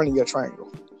 we're not running your triangle.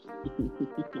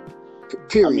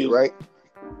 Period, I mean, right?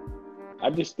 I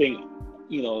just think,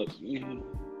 you know,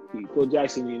 Phil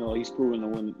Jackson, you know, he's proven to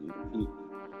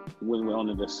win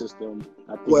under the system.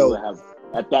 I think he would have,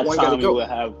 at that time, he would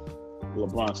have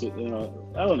LeBron, you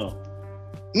know, I don't know.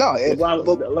 No, LeBron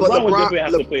would definitely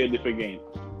have to play a different game.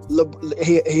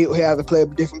 He have to play a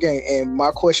different game. And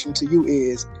my question to you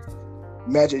is,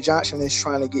 Magic Johnson is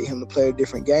trying to get him to play a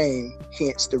different game,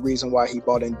 hence the reason why he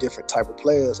brought in different type of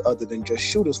players other than just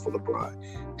shooters for LeBron.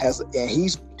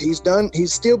 He's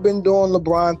still been doing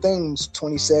LeBron things,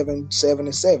 27, 7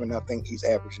 and 7. I think he's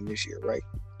averaging this year, right?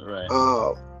 Right.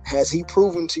 Has he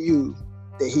proven to you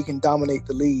that he can dominate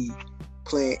the league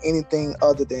playing anything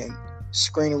other than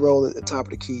screen and roll at the top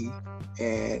of the key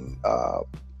and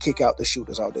kick out the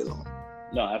shooters all day long?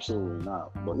 No, absolutely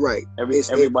not. But right.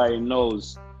 Everybody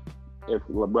knows if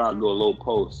LeBron go low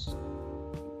post,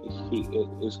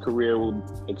 his career will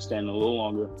extend a little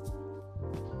longer,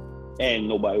 and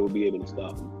nobody will be able to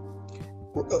stop him.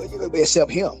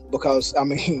 Except him, because I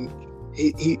mean,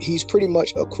 he's pretty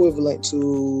much equivalent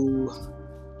to.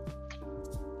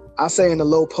 I say in the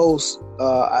low post,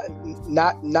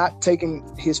 not taking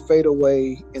his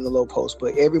fadeaway in the low post,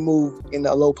 but every move in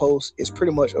the low post is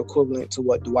pretty much equivalent to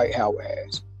what Dwight Howard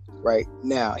has. Right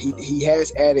now, he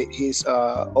has added his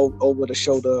over the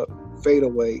shoulder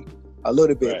fadeaway a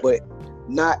little bit, but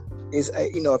not is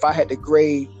if I had to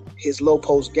grade his low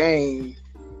post game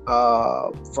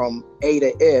from A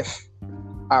to F,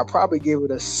 I'd probably give it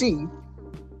a C.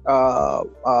 But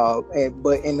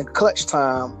in the clutch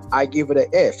time, I give it an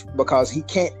F because he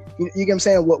can't. You get what I'm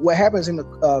saying? What happens in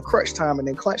the crunch time and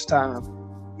in clutch time,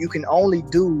 you can only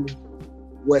do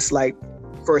what's like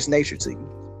first nature to you.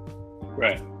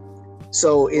 Right.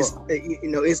 So it's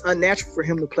it's unnatural for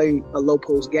him to play a low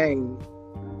post game.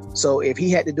 So if he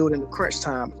had to do it in the crunch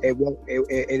time,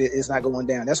 it's not going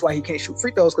down. That's why he can't shoot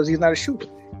free throws because he's not a shooter.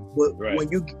 But when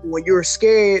you're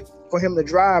scared for him to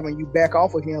drive and you back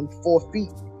off of him 4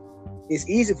 feet, it's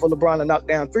easy for LeBron to knock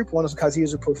down 3-pointers because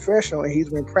he's a professional and he's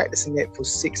been practicing that for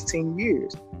 16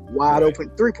 years. Wide open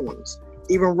 3-pointers.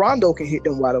 Even Rondo can hit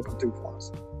them wide open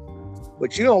 3-pointers.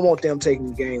 But you don't want them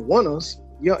taking game winners.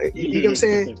 You know what I'm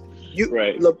saying?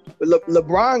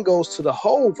 LeBron goes to the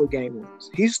hole for game winners.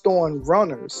 He's throwing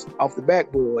runners off the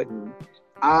backboard and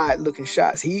odd looking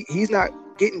shots. He's not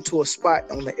getting to a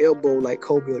spot on the elbow like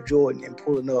Kobe or Jordan and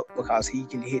pulling up because he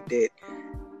can hit that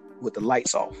with the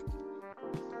lights off.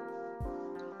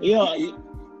 Yeah,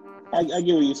 I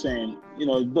get what you're saying.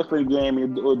 Different game. It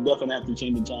will definitely have to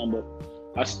change the time, but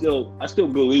I still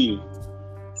believe,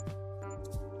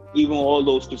 even with all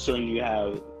those concerns you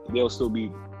have, there'll still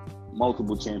be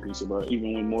multiple championships or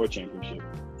even win more championships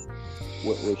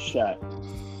with Shaq.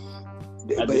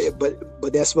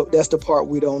 But that's the part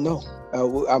we don't know.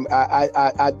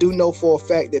 I do know for a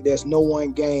fact that there's no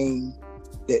one game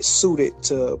that's suited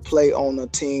to play on a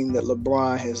team that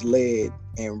LeBron has led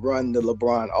and run the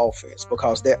LeBron offense,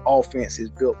 because that offense is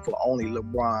built for only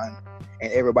LeBron,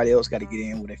 and everybody else got to get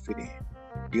in where they fit in. You know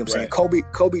what I'm saying?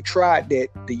 Kobe tried that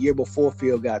the year before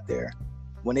Phil got there.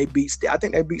 When they I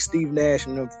think they beat Steve Nash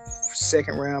in the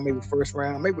second round, maybe first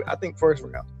round, I think first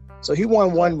round. So he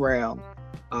won one round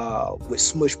with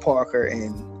Smush Parker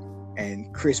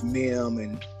and Chris Mim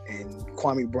and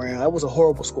Kwame Brown. That was a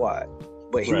horrible squad,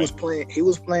 but he was playing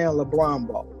LeBron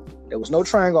ball. There was no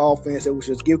triangle offense. It was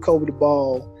just give Kobe the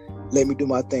ball, let me do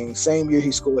my thing. Same year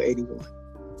he scored 81.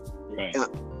 Right. Now,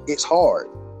 it's hard.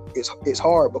 It's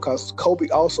hard because Kobe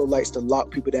also likes to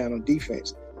lock people down on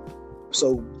defense.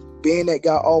 So being that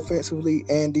guy offensively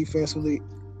and defensively,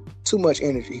 too much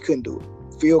energy. He couldn't do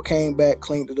it. Phil came back,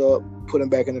 cleaned it up, put him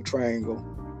back in the triangle,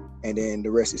 and then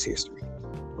the rest is history.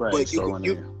 Right. But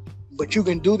you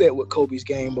can do that with Kobe's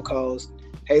game because,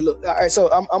 hey, look. All right, so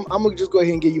I'm gonna just go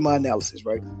ahead and give you my analysis.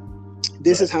 Right.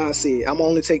 This is how I see it. I'm gonna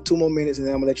only take 2 more minutes and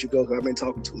then I'm gonna let you go because I've been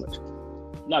talking too much.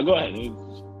 No, go ahead.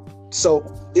 So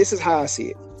this is how I see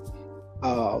it.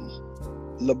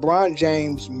 LeBron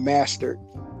James mastered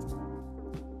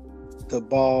the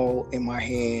ball in my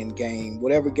hand game.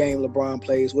 Whatever game LeBron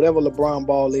plays, whatever LeBron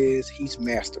ball is, he's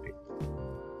mastered it.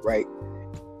 Right?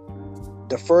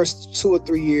 The first 2 or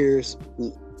 3 years,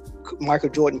 Michael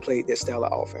Jordan played that style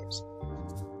of offense.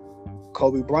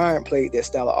 Kobe Bryant played that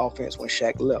style of offense when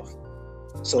Shaq left.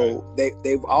 So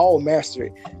they've all mastered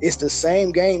it. It's the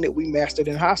same game that we mastered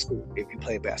in high school if you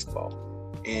play basketball.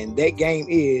 And that game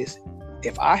is,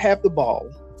 if I have the ball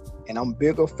and I'm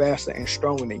bigger, faster, and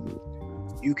stronger than you,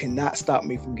 you cannot stop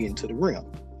me from getting to the rim.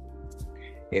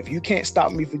 If you can't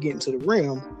stop me from getting to the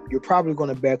rim, you're probably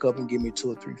going to back up and give me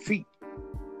 2 or 3 feet.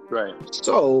 Right.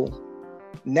 So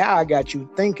now I got you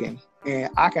thinking, and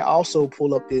I can also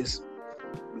pull up this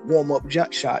warm-up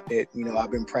jump shot that,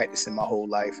 I've been practicing my whole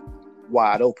life,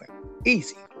 wide open.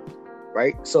 Easy.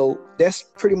 Right? So that's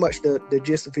pretty much the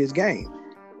gist of his game.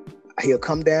 He'll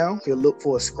come down, he'll look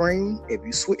for a screen. If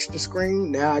you switch the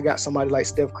screen, now I got somebody like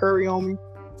Steph Curry on me,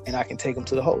 and I can take him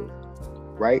to the hole,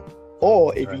 right?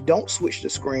 Or if you don't switch the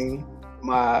screen,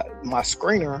 my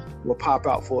screener will pop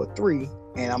out for a 3,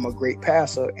 and I'm a great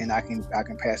passer, and I can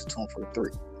pass it to him for a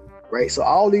 3, right? So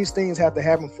all these things have to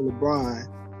happen for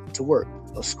LeBron to work.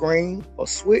 A screen, a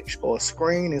switch, or a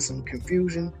screen and some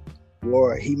confusion,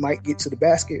 or he might get to the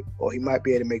basket, or he might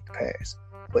be able to make the pass.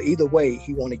 But either way,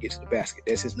 he want to get to the basket.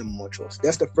 That's his number 1 choice.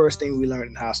 That's the first thing we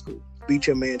learned in high school. Beat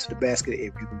your man to the basket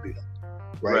if you can beat him.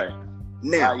 Right.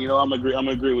 Now, I'm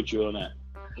agree with you on that.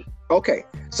 Okay.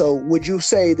 So would you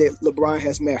say that LeBron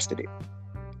has mastered it?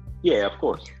 Yeah, of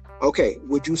course. Okay.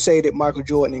 Would you say that Michael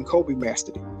Jordan and Kobe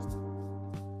mastered it?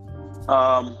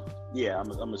 Yeah, I'm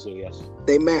gonna say yes.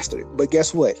 They mastered it. But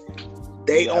guess what?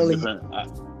 They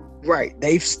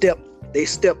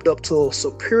stepped up to a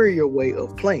superior way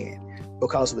of playing.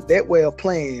 Because with that way of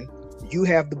playing, you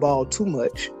have the ball too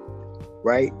much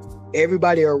right?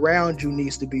 Everybody around you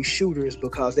needs to be shooters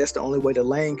because that's the only way the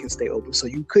lane can stay open. So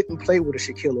you couldn't play with a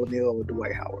Shaquille O'Neal or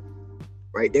Dwight Howard,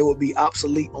 right? They would be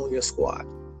obsolete on your squad,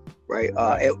 right?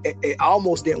 It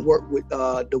almost didn't work with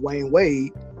Dwayne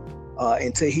Wade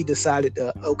until he decided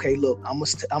to, okay, look, I'm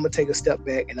gonna take a step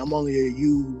back and I'm only gonna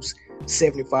use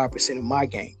 75% of my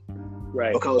game,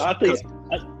 right? Because I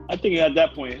think at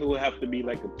that point it would have to be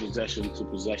like a possession to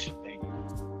possession thing,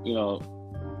 you know,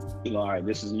 all right,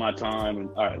 this is my time, and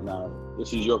all right, now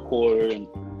this is your quarter, and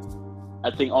I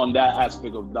think on that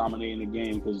aspect of dominating the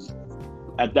game, because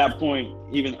at that point,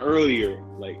 even earlier,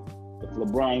 like if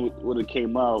LeBron would have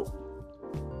came out,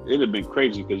 it'd have been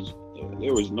crazy because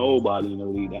there was nobody in the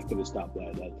league that could have stopped that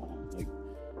at that time. Like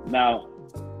now,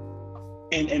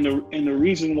 and the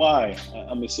reason why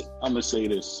I'm gonna say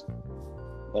this,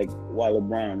 like why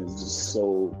LeBron is just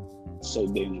so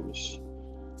dangerous.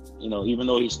 You know, even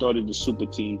though he started the super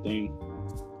team thing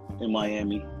in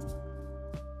Miami,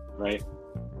 right?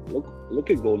 Look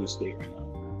at Golden State right now.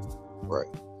 Right.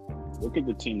 Look at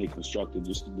the team they constructed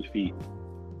just to defeat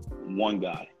one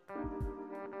guy.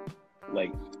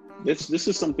 Like this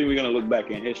is something we're gonna look back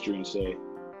in history and say,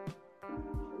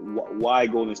 why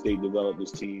Golden State developed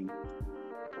this team,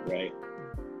 right?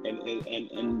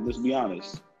 And let's be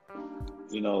honest,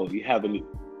 you know, you have a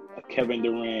Kevin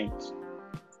Durant.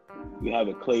 You have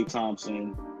a Klay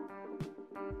Thompson,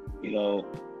 you know.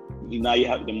 Now you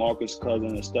have DeMarcus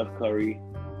Cousins, a Steph Curry,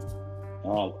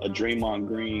 a Draymond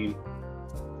Green,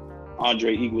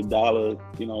 Andre Iguodala.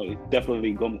 You know,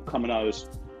 definitely coming out as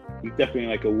he's definitely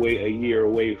like a year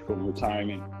away from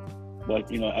retirement.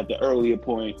 But you know, at the earlier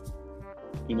point,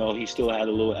 you know, he still had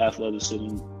a little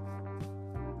athleticism.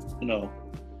 You know,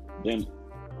 then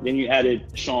you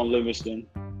added Sean Livingston.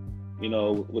 You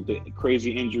know, with the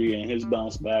crazy injury and his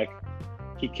bounce back,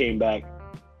 he came back,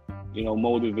 you know,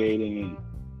 motivating.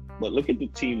 But look at the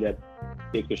team that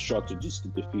they constructed just to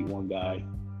defeat one guy.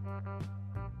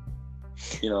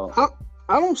 You know,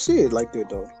 I don't see it like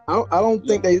that though. I don't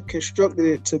think they constructed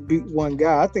it to beat one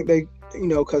guy. I think they, you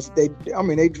know, because they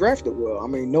drafted well. I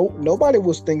mean, nobody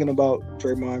was thinking about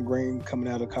Draymond Green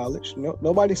coming out of college.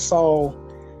 Nobody saw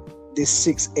this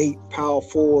 6'8" power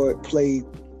forward play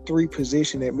 3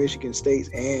 position at Michigan State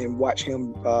and watch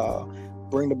him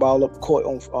bring the ball up court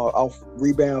off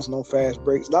rebounds and on fast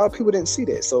breaks. A lot of people didn't see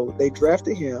that, so they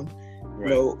drafted him. Right.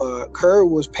 You know, Curry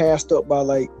was passed up by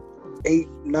like 8,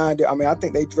 9. I mean, I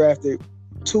think they drafted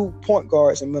 2 point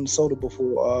guards in Minnesota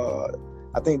before.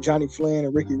 I think Johnny Flynn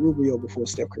and Ricky Rubio before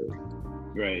Steph Curry.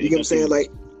 Right. You get what I'm saying?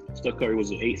 Like Steph Curry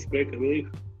was an 8th pick, I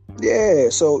believe. Yeah.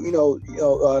 So you know,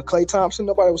 Klay Thompson.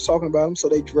 Nobody was talking about him, so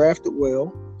they drafted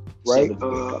well. Right.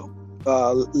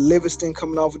 Livingston,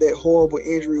 coming off of that horrible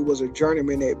injury, was a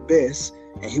journeyman at best,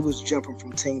 and he was jumping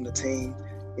from team to team.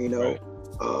 You know, right.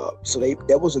 So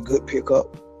that was a good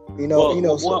pickup. You know,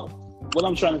 what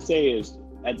I'm trying to say is,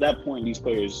 at that point, these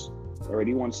players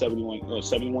already won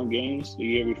 71 games the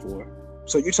year before.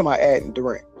 So you're talking about adding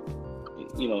Durant?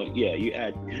 You know, yeah, you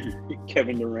add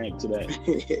Kevin Durant to that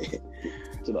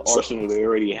to the arsenal they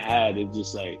already had. It's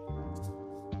just like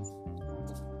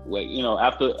you know,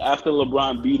 after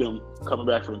LeBron beat him, coming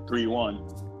back from 3-1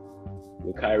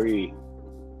 with Kyrie,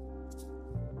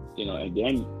 you know, and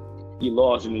then you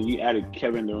lost, and then you added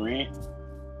Kevin Durant.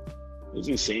 It's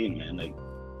insane, man. Like,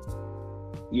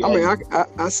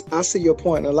 I see your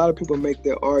point, and a lot of people make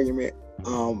that argument,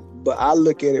 but I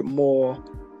look at it more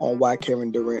on why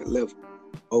Kevin Durant left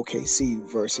OKC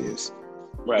versus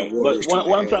right. But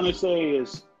what I'm trying to say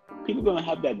is, people are gonna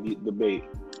have that debate,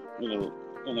 you know,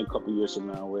 in a couple years from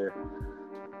now, where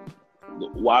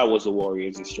why was the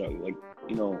Warriors a struggle? Like,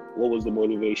 you know, what was the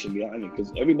motivation behind it?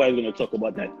 Because everybody's gonna talk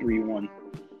about that 3-1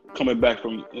 coming back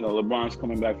from, you know, LeBron's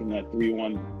coming back from that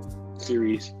 3-1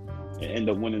 series and end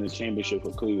up winning the championship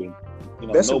for Cleveland. You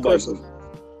know, nobody's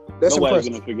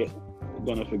gonna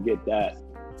forget that.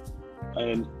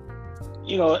 And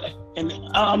you know, and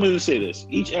I'm gonna say this: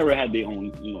 each era had their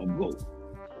own, you know, GOAT.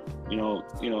 You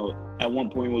know, at one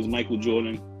point it was Michael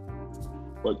Jordan,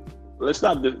 but let's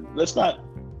not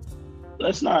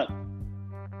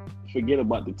forget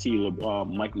about the team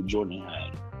Michael Jordan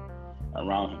had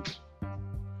around him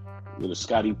with a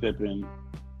Scottie Pippen.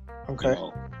 Okay.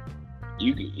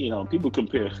 You know, people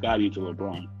compare Scottie to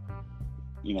LeBron.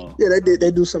 You know. Yeah,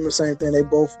 they do some of the same thing. They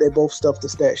both stuff the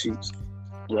stat sheets.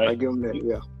 Right. I give them that.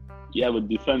 Yeah. You have a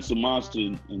defensive monster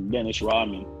in Dennis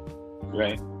Rodman,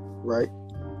 right? Right.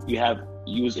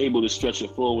 You was able to stretch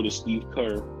it forward with a Steve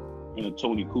Kerr and a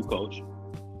Tony Kukoc,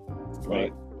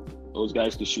 right? Those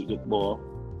guys could shoot the ball.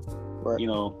 Right. You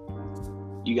know,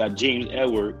 you got James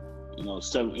Edward,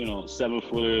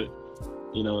 7-footer,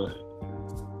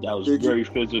 That was very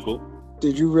physical.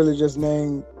 Did you really just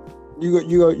name?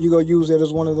 You go use it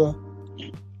as one of the?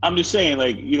 I'm just saying,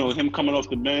 like, him coming off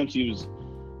the bench, he was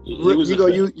you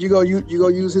go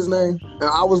use his name.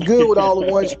 I was good with all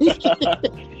the ones.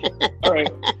 All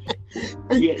right.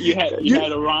 You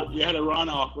had a Ron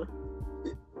Harper.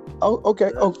 Oh,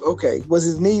 okay. Oh, okay. Was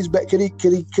his knees back? Could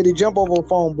he jump over a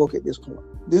phone book at this point?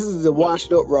 This is the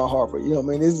washed up Ron Harper. You know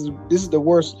what I mean? This is the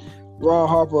worst Ron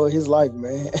Harper of his life,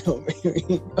 man.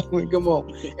 I mean, come on.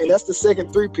 And that's the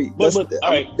second three-peat. But all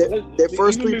right, that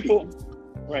first three-peat.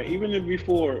 Right. Even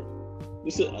before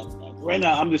this is right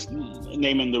now. I'm just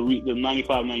naming the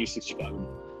 95, 96 Chicago.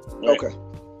 Right? Okay.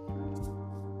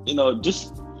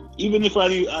 Just even if I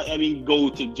didn't go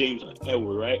to James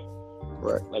Edward, right?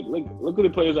 Right. Like look at the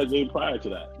players I gave prior to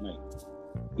that. Like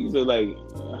these are like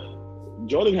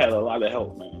Jordan had a lot of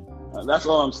help, man. That's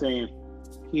all I'm saying.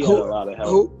 He had a lot of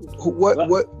help.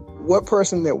 What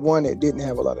person that won it didn't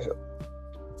have a lot of help?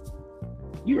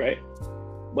 You're right,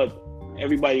 but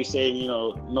everybody's saying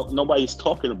nobody's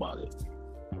talking about it.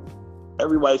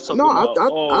 Everybody's talking about.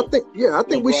 I think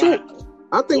LeBron, we should.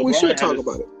 I think we should talk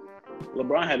about it.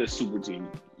 LeBron had a super team.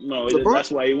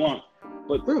 That's why he won.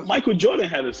 But yeah. Michael Jordan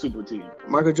had a super team.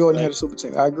 Michael Jordan had a super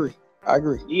team. I agree.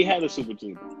 He had a super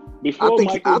team.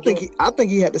 I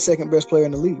think he had the second best player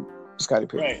in the league, Scottie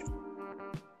Pippen.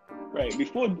 Right.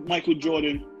 Before Michael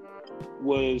Jordan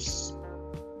was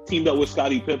teamed up with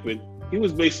Scottie Pippen, he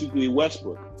was basically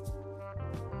Westbrook.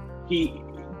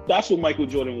 That's what Michael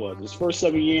Jordan was. His first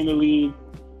 7 years in the league,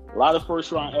 a lot of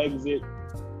first round exit.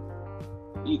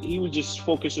 He was just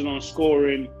focusing on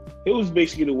scoring. He was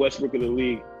basically the Westbrook of the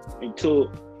league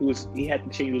until he had to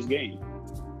change his game.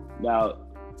 Now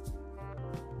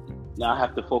I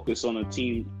have to focus on a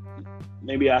team.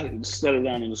 Maybe I settle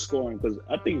down in the scoring because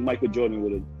I think Michael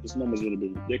Jordan his numbers would have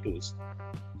been ridiculous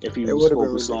if he was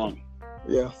focused on.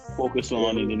 Yeah. Focus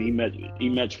on, and then he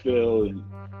met Phil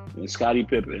and Scottie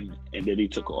Pippen, and then he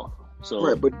took off. So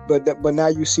right, but now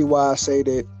you see why I say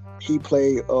that he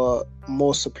played a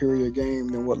more superior game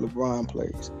than what LeBron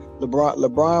plays.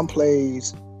 LeBron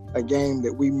plays a game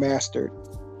that we mastered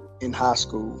in high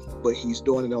school, but he's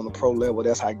doing it on the pro level.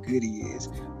 That's how good he is.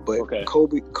 But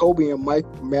Kobe and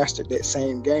Mike mastered that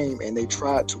same game, and they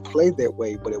tried to play that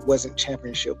way, but it wasn't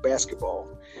championship basketball.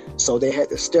 So they had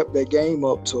to step their game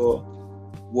up to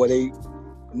where they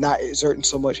not exerting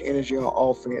so much energy on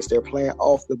offense. They're playing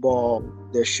off the ball.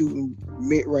 They're shooting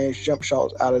mid-range jump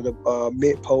shots out of the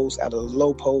mid-post, out of the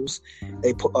low post.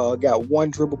 They got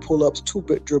one dribble pull-ups, two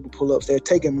dribble pull-ups. They're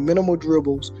taking minimal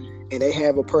dribbles, and they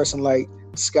have a person like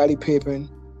Scottie Pippen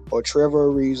or Trevor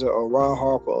Ariza or Ron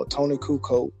Harper or Tony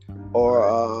Kukoc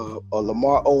or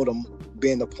Lamar Odom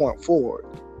being the point forward.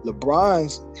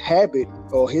 LeBron's habit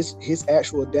or his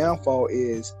actual downfall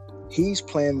is he's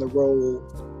playing the role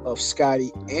of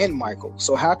Scottie and Michael.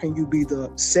 So how can you be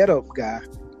the setup guy,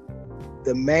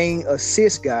 the main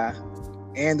assist guy,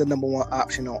 and the number one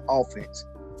option on offense?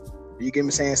 You get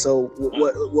me saying? So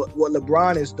what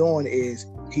LeBron is doing is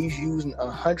he's using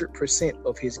 100%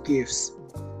 of his gifts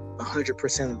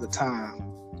 100% of the time.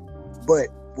 But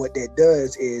what that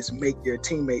does is make your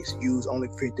teammates use only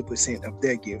 50% of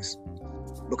their gifts.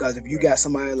 Because if you got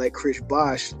somebody like Chris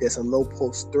Bosh that's a low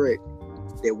post threat,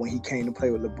 that when he came to play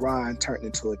with LeBron turned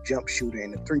into a jump shooter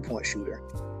and a three-point shooter,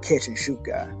 catch and shoot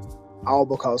guy. All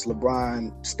because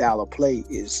LeBron's style of play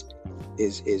is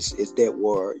that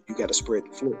where you got to spread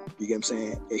the floor. You get what I'm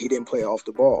saying? And he didn't play off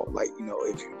the ball. Like,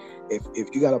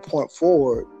 if you got a point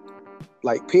forward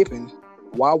like Pippen,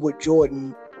 why would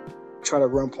Jordan try to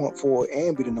run point forward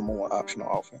and be the number one option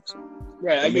on offense?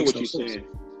 Right, I get what you're saying.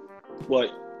 But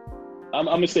I'm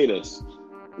going to say this.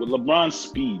 With LeBron's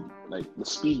speed, like the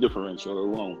speed differential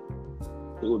alone,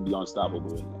 it would be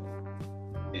unstoppable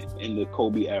in the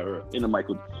Kobe era, in the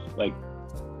Michael. Like,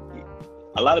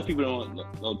 a lot of people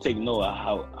don't take note of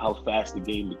how fast the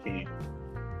game became.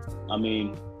 I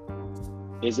mean,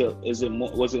 was it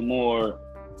more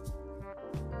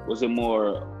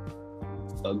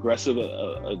aggressive,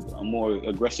 a more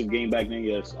aggressive game back then?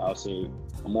 Yes, I'll say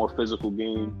a more physical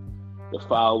game. The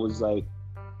foul was like,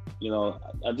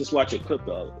 I just watched a clip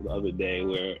the other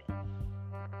day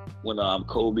when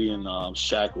Kobe and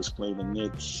Shaq was playing the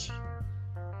Knicks,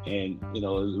 and it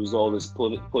was all this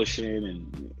pushing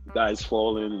and guys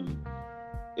falling,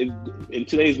 and in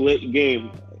today's late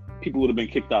game, people would have been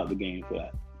kicked out of the game for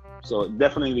that. So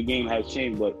definitely the game has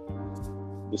changed, but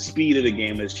the speed of the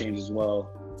game has changed as well.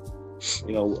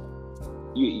 Do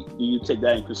you take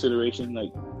that in consideration?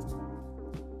 Like,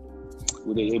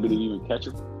 were they able to even catch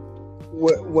him?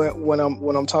 When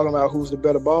I'm talking about who's the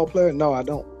better ball player, no, I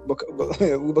don't.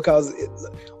 because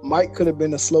Mike could have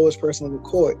been the slowest person on the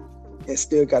court and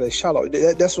still got his shot off.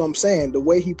 That's what I'm saying. The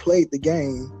way he played the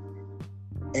game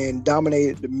and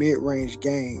dominated the mid-range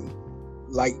game,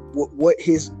 like what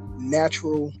his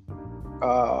natural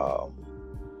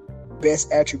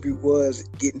best attribute was,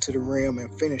 getting to the rim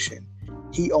and finishing.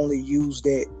 He only used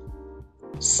that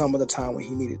some of the time when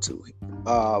he needed to.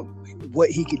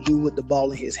 What he could do with the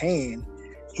ball in his hand,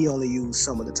 he only used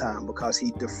some of the time because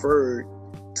he deferred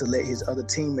to let his other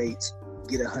teammates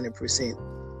get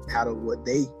 100% out of what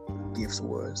they gifts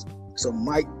was. So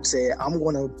Mike said, I'm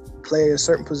going to play a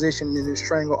certain position in this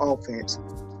triangle offense.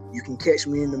 You can catch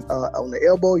me in the, on the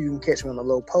elbow, you can catch me on the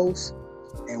low post,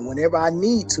 and whenever I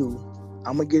need to,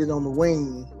 I'm going to get it on the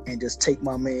wing and just take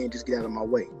my man, just get out of my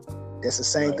way. That's the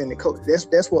same thing that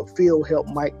that's what Phil helped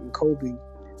Mike and Kobe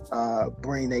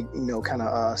bring they, kind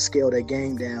of scale their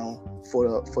game down for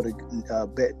the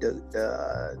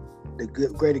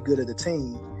greater good of the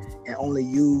team, and only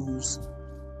use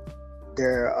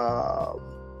their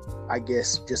I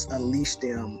guess just unleash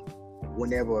them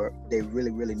whenever they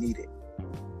really, really need it.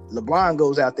 LeBron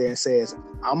goes out there and says,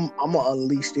 I'm gonna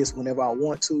unleash this whenever I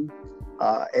want to.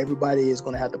 Everybody is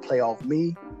gonna have to play off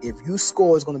me. If you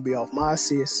score, it's gonna be off my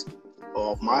assist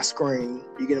or off my screen.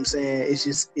 You get what I'm saying? It's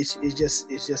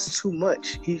just too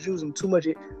much. He's using too much.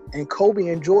 And Kobe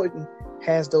and Jordan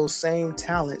has those same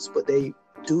talents, but they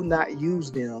do not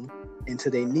use them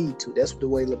until they need to. That's the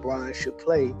way LeBron should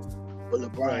play. But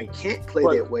LeBron can't play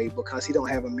that way because he don't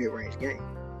have a mid-range game.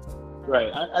 Right.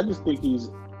 I just think he's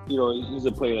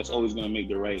a player that's always going to make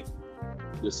the right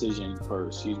decision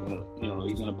first. He's going to,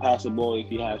 he's going to pass the ball if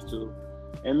he has to.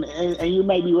 And you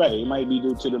might be right. It might be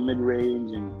due to the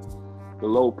mid-range and the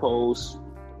low post.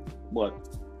 But,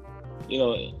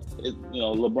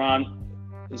 LeBron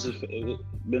is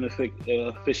been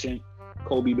efficient.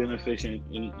 Kobe been efficient,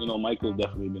 and Michael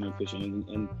definitely been efficient.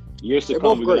 And years to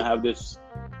come, we're gonna have this.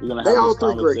 We're gonna have this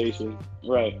conversation,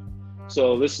 right?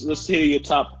 So let's hear your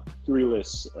top 3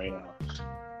 lists right now.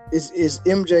 Is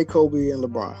MJ, Kobe, and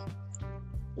LeBron?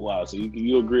 Wow, so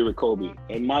you agree with Kobe?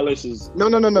 And my list is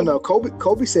no.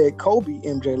 Kobe said Kobe,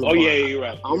 MJ, LeBron. Oh yeah, you're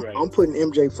right. I'm putting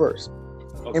MJ first.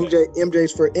 Okay.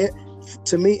 MJ's first.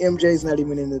 To me, MJ's not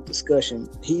even in the discussion.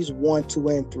 He's 1, 2,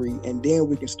 and 3, and then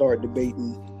we can start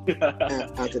debating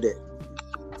after that.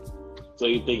 So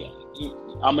you think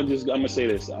I'm gonna say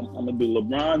this? I'm gonna do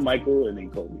LeBron, Michael, and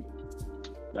then Kobe.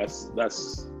 That's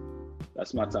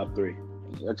my top 3.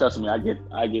 Trust me, I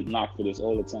get knocked for this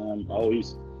all the time. I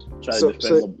always try to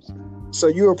defend LeBron. So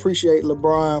you appreciate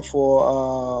LeBron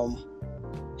for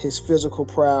his physical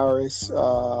prowess,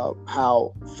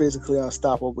 how physically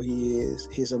unstoppable he is,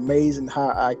 his amazing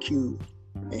high IQ,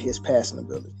 and his passing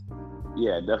ability.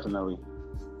 Yeah, definitely.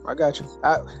 I got you.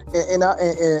 I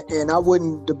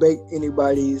wouldn't debate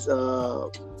anybody's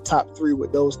top 3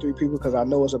 with those 3 people because I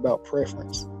know it's about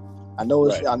preference. I know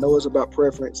it's about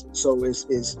preference. So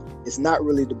it's not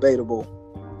really debatable.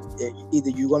 Either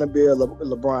you're gonna be a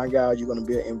LeBron guy, or you're gonna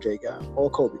be an MJ guy,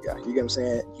 or Kobe guy. You get what I'm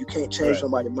saying? You can't change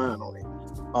somebody's mind on it.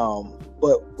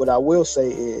 But what I will say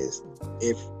is,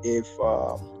 if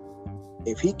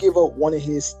he give up one of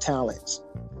his talents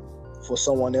for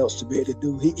someone else to be able to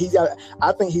do,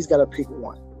 I think he's got to pick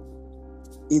one.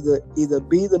 Either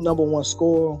be the number 1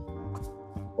 scorer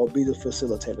or be the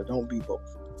facilitator. Don't be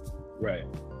both. Right.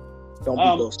 Don't be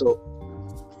both. So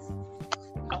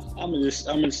I'm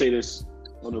gonna say this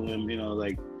on the limb.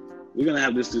 We're gonna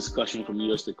have this discussion from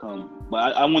years to come.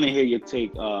 But I want to hear your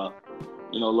take.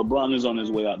 LeBron is on his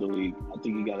way out the league. I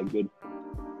think he got a good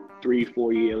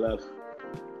 3-4 year left.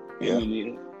 Yeah.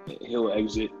 And he'll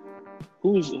exit.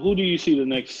 Who do you see the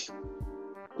next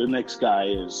guy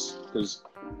is?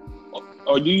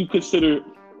 Or do you consider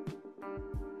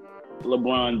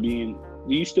LeBron being?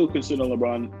 Do you still consider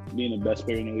LeBron being the best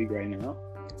player in the league right now?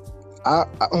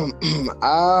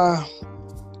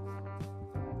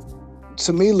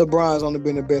 To me, LeBron's only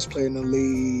been the best player in the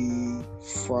league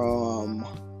from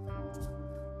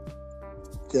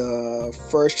the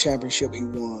first championship he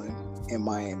won in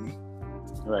Miami.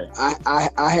 Right.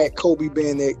 I had Kobe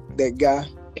being that guy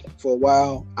for a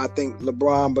while. I think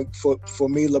LeBron, but for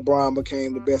me, LeBron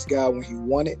became the best guy when he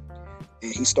won it,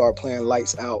 and he started playing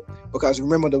lights out. Because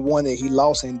remember the one that he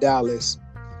lost in Dallas,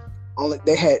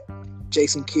 they had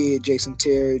Jason Kidd, Jason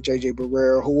Terry, JJ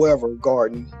Barrera, whoever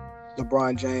guarding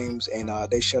LeBron James, and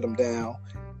they shut him down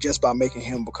just by making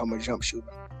him become a jump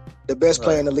shooter. The best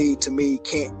player in the league, to me,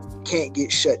 can't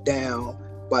get shut down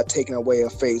by taking away a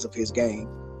phase of his game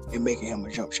and making him a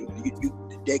jump shooter.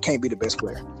 They can't be the best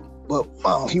player. But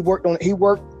he worked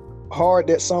hard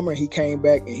that summer. He came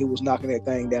back and he was knocking that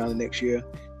thing down the next year.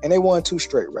 and they won 2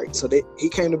 straight, right? So he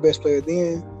came the best player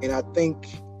then, and I think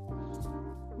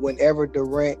whenever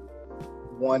Durant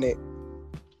won it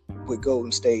with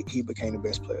Golden State, he became the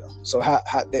best player. So how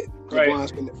that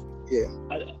LeBron's been, yeah.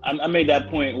 I made that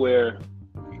point where,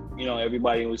 you know,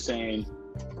 everybody was saying,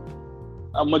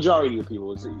 a majority of people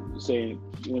was saying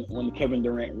when Kevin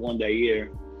Durant won that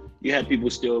year, you had people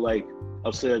still like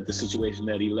upset at the situation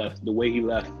that he left, the way he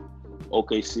left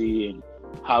OKC, and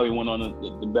how he went on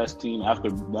the best team after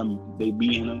they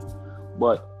beating him.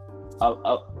 But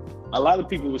a lot of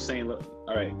people were saying, look,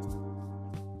 all right,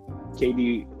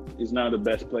 KD is now the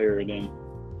best player. And then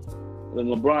when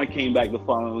LeBron came back the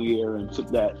following year and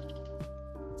took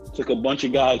a bunch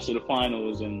of guys to the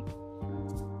finals, and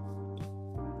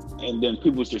then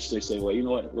people just say, well, you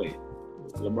know what? Wait,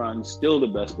 LeBron's still the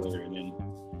best player.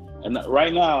 And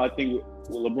right now, I think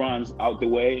with LeBron's out the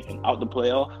way and out the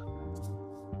playoff,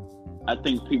 I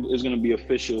think it's going to be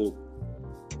official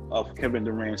of Kevin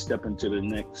Durant stepping to the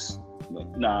next.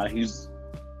 Nah, he's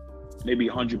maybe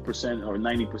 100% or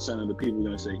 90% of the people are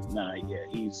going to say, nah, yeah,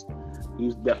 he's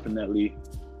definitely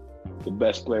the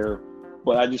best player.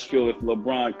 But I just feel if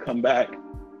LeBron come back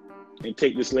and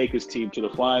take this Lakers team to the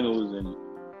finals, and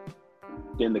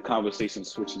then the conversation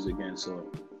switches again.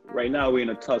 So right now we're in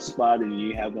a tough spot, and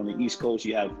you have on the East Coast,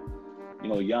 you have, you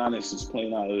know, Giannis is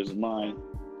playing out of his mind.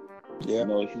 Yeah, you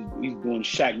know, he's doing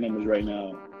Shaq numbers right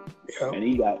now, and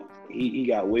he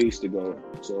got ways to go.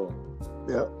 So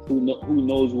yeah, who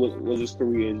knows what his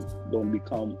career is going to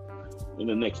become in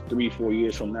the next 3-4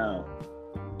 years from now.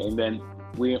 And then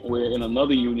we're in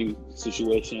another unique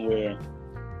situation where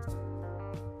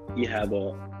you have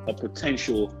a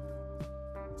potential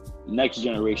next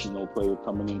generational player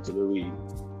coming into the league,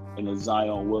 and a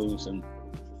Zion Williamson.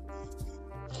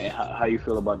 And how you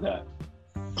feel about that?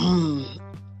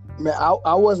 Man,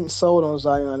 I wasn't sold on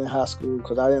Zion in high school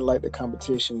because I didn't like the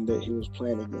competition that he was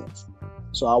playing against.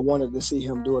 So I wanted to see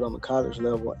him do it on the college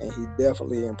level, and he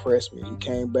definitely impressed me. He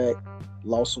came back,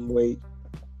 lost some weight,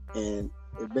 and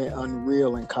it's been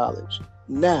unreal in college.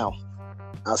 Now,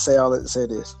 I say all that to say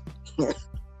this.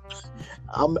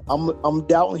 I'm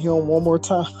doubting him one more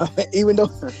time, even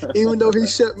though he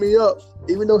shut me up.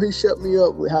 Even though he shut me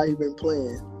up with how he been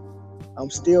playing, I'm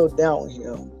still doubting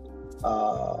him.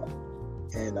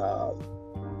 And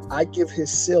I give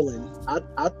his ceiling.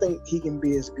 I think he can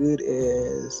be as good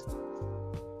as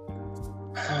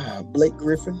Blake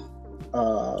Griffin,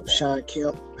 Sean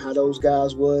Kemp, how those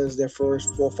guys was their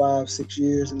first 4, 5, 6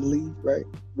 years in the league, right?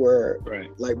 Where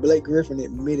like Blake Griffin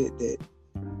admitted that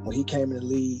when he came in the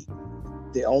league,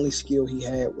 the only skill he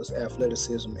had was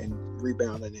athleticism and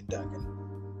rebounding and dunking.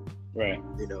 Right.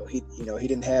 He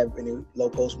didn't have any low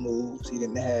post moves. He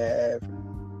didn't have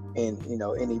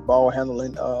any ball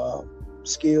handling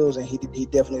skills, and he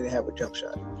definitely didn't have a jump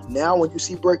shot. Now when you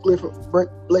see Blake Griffin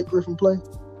play,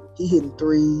 he hitting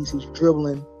threes, he's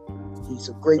dribbling, he's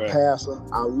a great passer.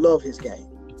 I love his game.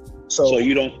 So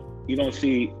you don't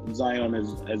see Zion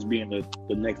as being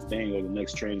the next thing or the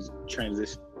next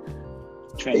transition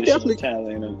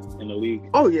talent in the league.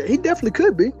 Oh yeah, he definitely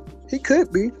could be. He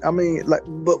could be. I mean, like,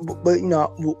 but you know,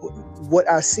 what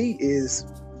I see is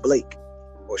Blake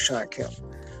or Sean Kemp.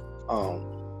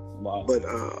 Wow. But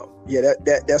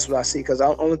that's what I see, because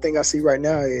the only thing I see right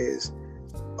now is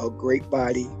a great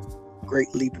body,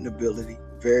 great leaping ability,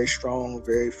 very strong,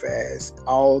 very fast,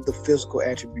 all the physical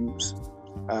attributes,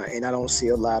 and I don't see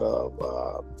a lot of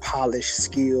polished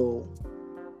skill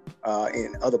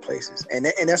in other places, and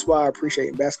that's why I appreciate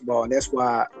in basketball, and that's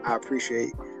why I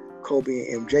appreciate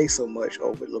Kobe and MJ so much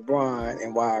over LeBron,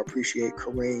 and why I appreciate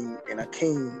Kareem and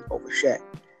Hakeem over Shaq.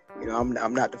 You know,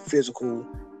 I'm not the physical.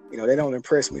 You know, they don't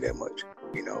impress me that much.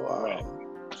 You know, right.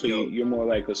 So you're more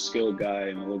like a skilled guy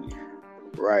and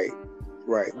right.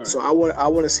 Right. So I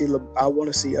want to see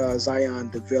Zion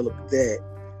develop that,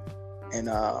 and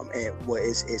what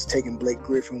it's taking Blake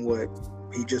Griffin, what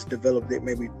he just developed it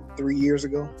maybe 3 years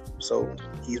ago. So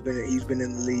he's been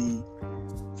in the league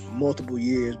multiple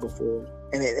years before.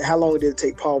 And how long did it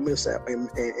take Paul Millsap in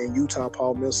Utah?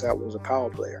 Paul Millsap was a power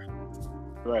player.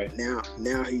 Right.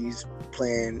 Now he's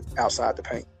playing outside the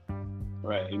paint.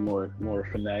 Right. He's more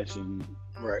finesse and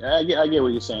right. I get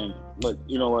what you're saying, but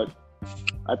you know what?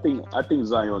 I think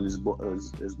Zion is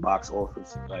box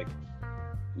office. Like,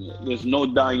 there's no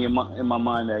doubt in my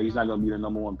mind that he's not going to be the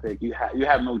number one pick. You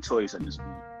have no choice at this point.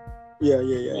 Yeah.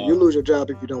 You lose your job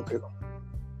if you don't pick him.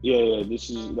 Yeah. This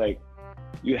is like,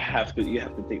 you have to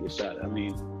take the shot. I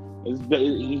mean,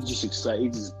 he's just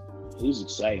excited. He's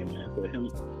exciting, man. For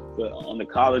him, but on the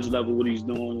college level, what he's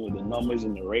doing with the numbers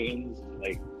and the ratings,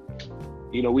 like,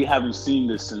 we haven't seen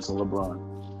this since LeBron.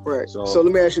 Right. So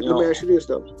let me ask you this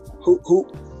though: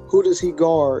 who does he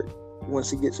guard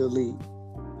once he gets to the league?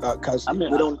 Because I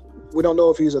mean, we don't know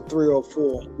if he's a 3 or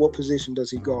 4. What position does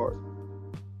he guard?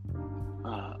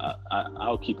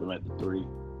 I'll keep him at the 3.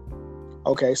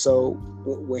 Okay, so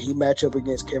when he match up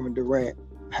against Kevin Durant,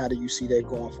 how do you see that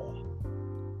going for him?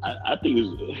 I think he's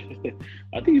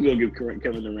gonna give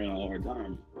Kevin Durant a hard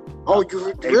time. Oh,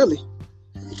 you really?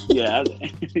 Yeah.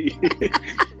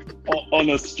 On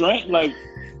the strength, like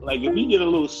if he get a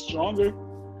little stronger,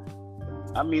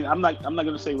 I mean, I'm not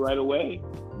gonna say right away,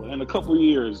 but in a couple of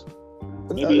years,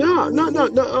 maybe. No.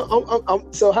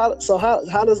 So how does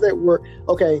that work?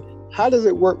 Okay, how does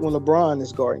it work when LeBron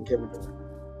is guarding Kevin Durant?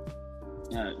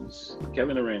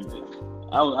 Kevin Durant.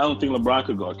 I don't think LeBron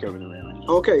could guard Kevin Durant right now.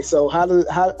 Okay, so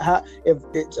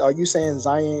are you saying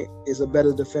Zion is a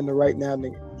better defender right now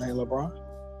than LeBron?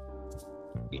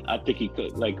 I think he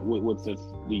could, like with the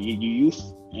youth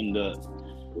and the.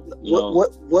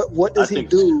 What does he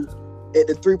do at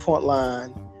the 3-point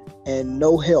line and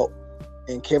no help,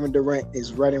 and Kevin Durant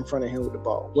is right in front of him with the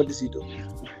ball? What does he do?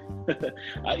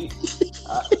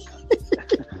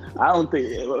 I don't think.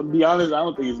 To be honest, I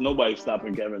don't think there's nobody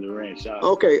stopping Kevin Durant's shot.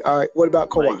 Okay, all right. What about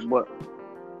Kawhi?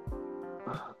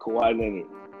 Kawhi Leonard.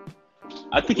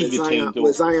 I think he could change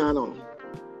with Zion on.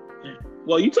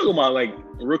 Well, you talking about like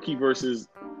rookie versus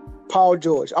Paul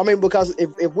George. I mean, because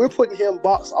if we're putting him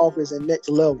box office and next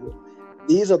level,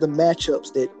 these are the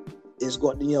matchups that is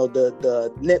going.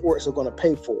 The networks are going to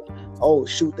pay for. Oh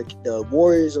shoot, the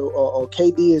Warriors or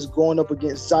KD is going up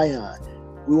against Zion.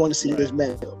 We want to see this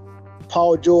matchup.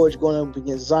 Paul George going up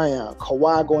against Zion,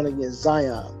 Kawhi going against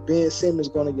Zion, Ben Simmons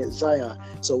going against Zion.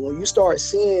 So when you start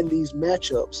seeing these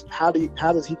matchups, how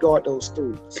does he guard those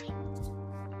threes?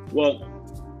 Well,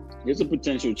 there's a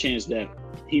potential chance that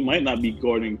he might not be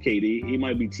guarding KD. He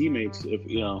might be teammates if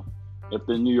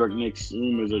the New York Knicks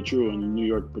rumors are true and New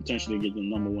York potentially get the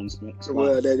number 1 spot.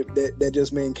 Well, that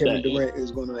just means Kevin Durant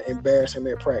is going to embarrass him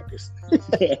at practice.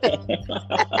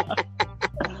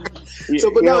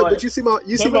 But you see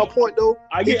my point though.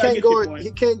 He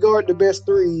can't guard the best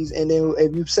threes, and then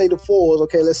if you say the 4s,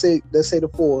 okay, let's say the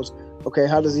 4s. Okay,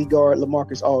 how does he guard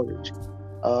LaMarcus Aldridge?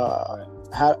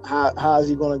 How is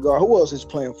he going to guard? Who else is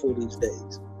playing 4 these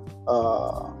days?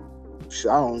 I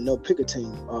don't know. Pick a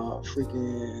team.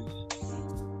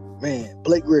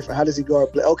 Blake Griffin. How does he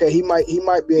guard Blake? Okay, he might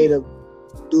be able to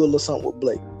do a little something with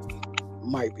Blake.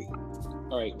 Might be.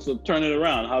 All right, so turn it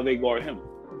around. How they guard him?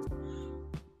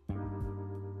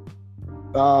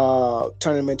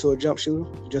 Turn him into a jump shooter,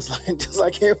 just like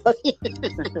everybody.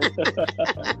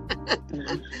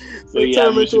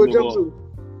 Turn him into a jump shooter.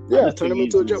 Yeah, turn him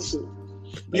into a jump shooter.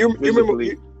 You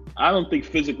remember? I don't think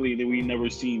physically that we never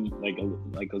seen like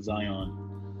a Zion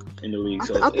in the league.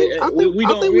 So I think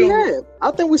we have.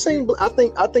 I think we've seen. I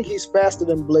think he's faster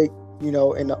than Blake. In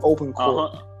the open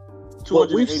court.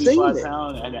 285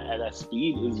 pounds at that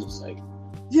speed is just like.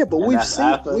 Yeah, but we've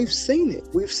seen it.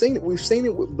 We've seen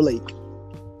it with Blake.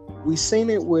 We've seen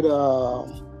it with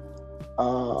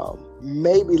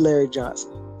maybe Larry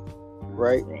Johnson,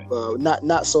 right? I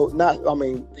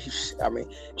mean,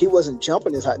 he wasn't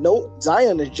jumping as high. No,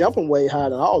 Zion is jumping way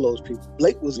higher than all those people.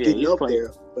 Blake was getting up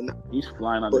there, but he's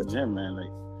flying out the gym, man.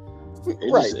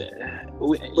 Right.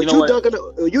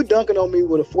 You dunking on me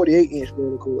with a 48-inch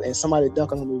vertical, and somebody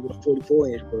dunking on me with a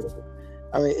 44-inch vertical.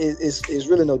 I mean, it's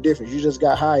really no difference. You just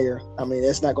got higher. I mean,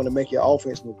 that's not going to make your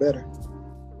offense no better.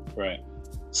 Right.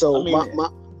 So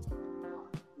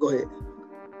go ahead.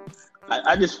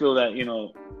 I just feel that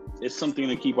it's something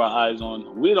to keep our eyes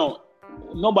on.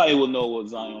 Nobody will know what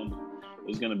Zion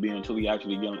is going to be until he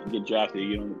actually get drafted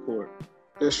and get on the court.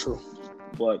 That's true.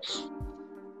 But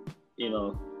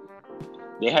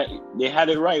they had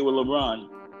it right with LeBron,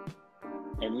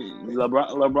 and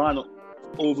LeBron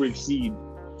overexceed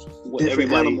what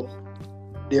everybody.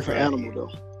 Different animal though.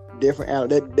 Different animal.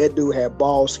 That dude had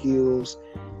ball skills.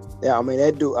 Yeah, I mean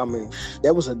that dude. I mean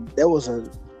there was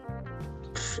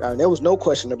no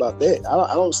question about that.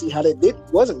 I don't see how that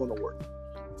wasn't going to work.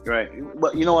 Right,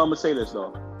 but I'm gonna say this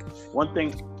though. One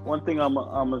thing I'm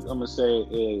gonna say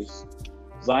is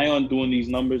Zion doing these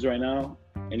numbers right now,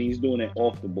 and he's doing it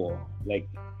off the ball. Like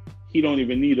he don't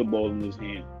even need a ball in his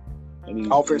hand.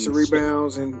 Offensive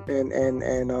rebounds and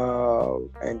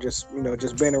just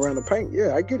just being around the paint.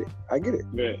 Yeah, I get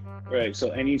it. Right.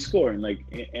 So and he's scoring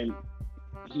and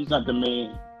he's not the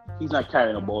main. He's not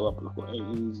carrying the ball up the court.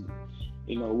 He's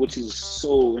which is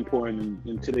so important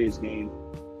in today's game,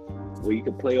 where you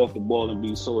can play off the ball and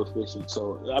be so efficient.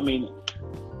 So I mean,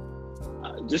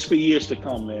 just for years to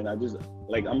come, man.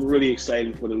 I'm really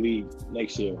excited for the league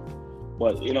next year.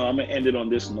 But I'm gonna end it on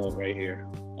this note right here.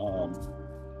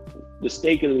 the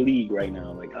stake of the league right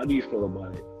now. Like, how do you feel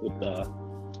about it with the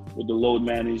load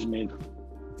management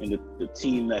and the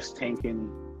team that's tanking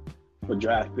for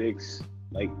draft picks?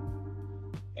 Like,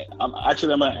 I'm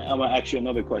gonna ask you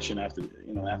another question after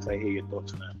I hear your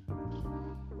thoughts on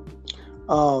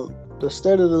that. The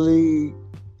state of the league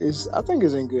I think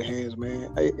is in good hands,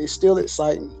 man. It's still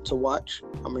exciting to watch.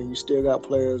 I mean, you still got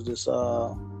players that's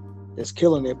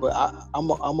killing it, but I'm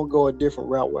gonna go a different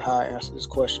route with how I answer this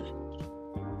question.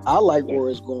 I like where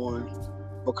it's going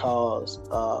because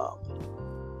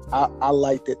I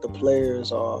like that the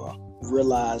players are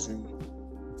realizing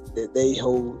that they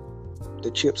hold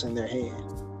the chips in their hand.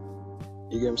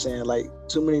 You get what I'm saying? Like,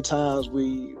 too many times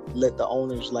we let the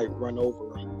owners like run over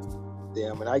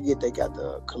them, and I get they got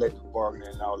the collective bargaining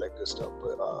and all that good stuff,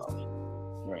 but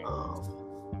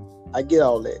I get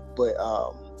all that, but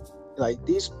like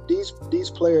these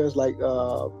players, like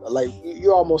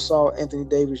you almost saw Anthony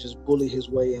Davis just bully his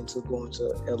way into going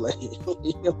to LA.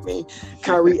 You know what I mean?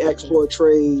 Kyrie asked for a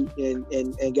trade and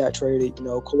got traded.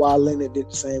 Kawhi Leonard did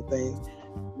the same thing.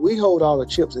 We hold all the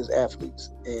chips as athletes,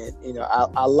 and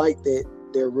I like that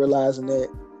they're realizing that,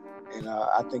 and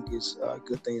I think it's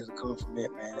good things to come from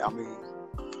it, man. I mean,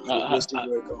 let's see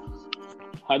where it goes.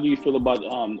 How do you feel about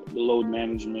the load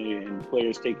management and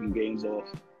players taking games off?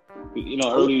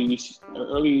 Earlier you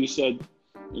said,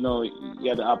 you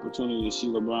had the opportunity to see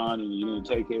LeBron and you didn't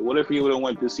take it. What if you would have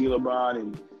went to see LeBron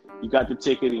and you got the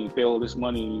ticket and you pay all this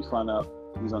money and you find out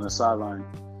he's on the sideline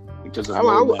because of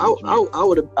load management?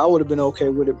 I would have been okay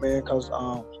with it, man, because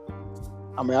I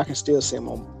mean, I can still see him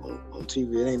on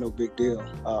TV. It ain't no big deal.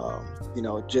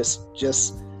 Just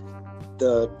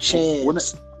the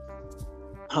chance.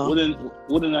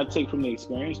 Wouldn't that take from the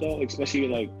experience though? Especially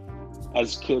like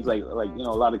as kids, like a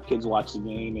lot of kids watch the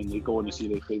game and they go in to see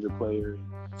their favorite player.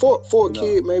 For a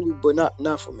kid, maybe, but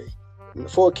not for me.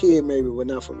 For a kid, maybe, but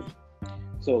not for me.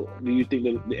 So, do you think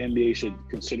that the NBA should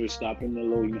consider stopping the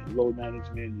load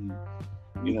management? And,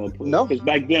 no, because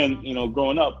back then,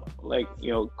 growing up, like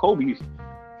Kobe,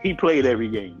 he played every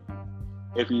game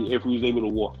if he was able to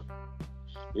walk.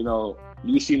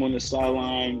 You see him on the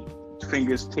sideline,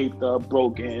 fingers taped up,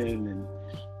 broken, and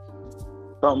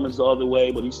thumb is the other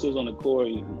way, but he still's on the court.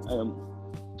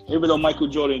 Even though Michael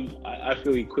Jordan, I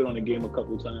feel he quit on the game a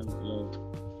couple of times,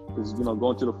 because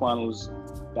going to the finals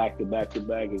back to back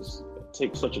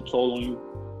takes such a toll on you.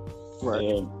 Right.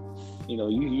 And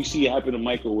you see it happen to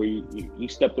Michael where you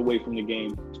stepped away from the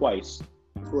game twice.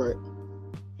 Right.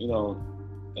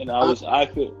 And I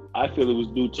feel it was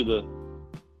due to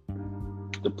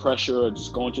the pressure of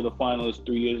just going to the finals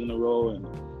 3 years in a row and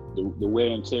the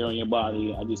wear and tear on your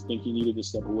body. I just think he needed to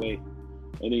step away,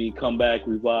 and then he come back,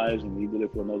 revise, and he did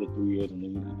it for another 3 years, and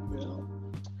then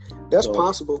That's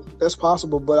possible. That's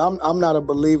possible, but I'm not a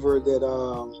believer that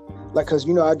because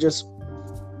I just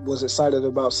was excited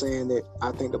about saying that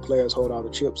I think the players hold all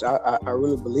the chips. I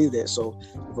really believe that. So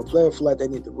if a player feel like they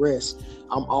need to rest,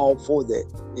 I'm all for that.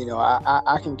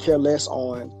 I can care less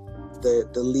on the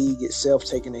league itself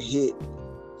taking a hit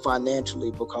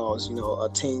financially because a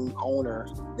team owner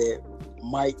that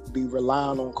might be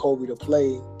relying on Kobe to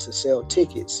play to sell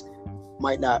tickets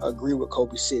might not agree with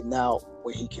Kobe sitting out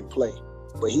when he can play,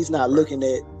 but he's not looking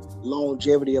at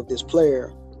longevity of this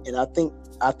player, and I think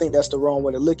that's the wrong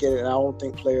way to look at it. And I don't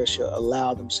think players should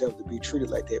allow themselves to be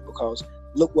treated like that, because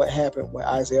look what happened when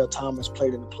Isaiah Thomas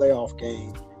played in the playoff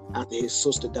game after his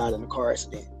sister died in a car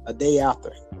accident a day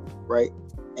after, right?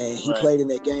 And he played in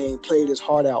that game, played his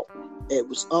heart out. It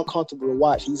was uncomfortable to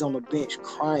watch. He's on the bench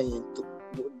crying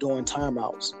during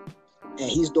timeouts, and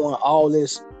he's doing all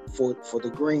this for the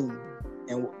green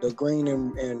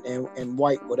and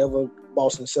white, whatever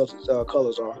Boston Celtics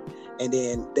colors are. And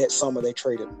then that summer they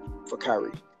traded him for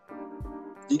Kyrie.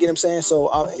 You get what I'm saying? So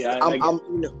I'm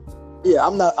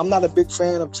not a big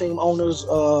fan of team owners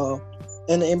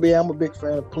in the NBA. I'm a big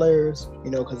fan of players,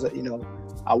 because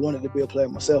I wanted to be a player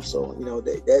myself, so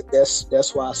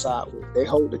that's why I side with it. They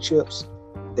hold the chips.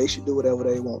 They should do whatever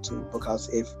they want to, because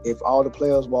if all the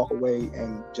players walk away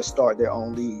and just start their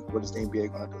own league, what is the NBA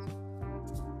going to do?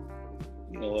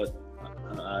 You know what?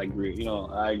 I agree.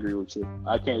 I agree with you.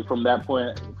 I can't, from that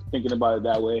point, thinking about it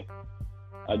that way,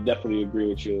 I definitely agree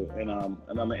with you. And I'm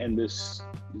gonna end this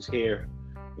here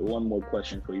with one more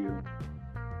question for you.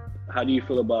 How do you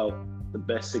feel about the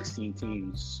best 16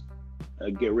 teams?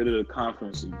 Get rid of the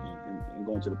conference and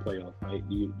go into the playoff, right?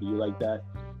 Do you like that?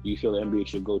 Do you feel the NBA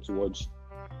should go towards?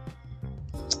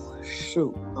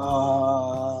 Shoot,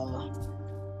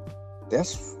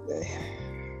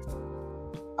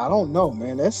 I don't know,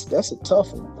 man. That's a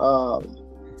tough one.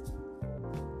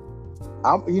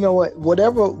 You know what?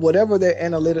 Whatever their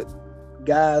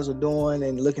guys are doing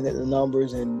and looking at the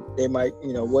numbers, and they might,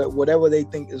 whatever they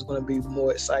think is going to be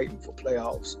more exciting for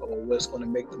playoffs or what's going to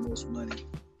make the most money,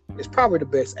 is probably the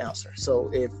best answer. So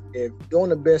if doing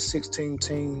the best 16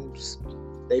 teams,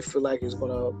 they feel like it's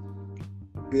going to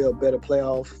be a better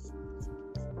playoff,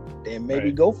 then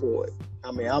maybe go for it.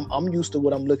 I mean, I'm used to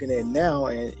what I'm looking at now,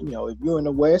 and if you're in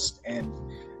the West and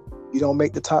you don't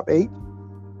make the top 8,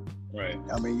 right?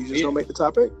 I mean, you just don't make the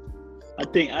top 8. I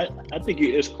think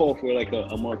it's called for like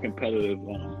a more competitive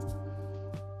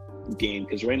game,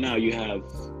 because right now you have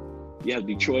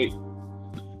Detroit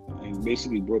and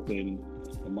basically Brooklyn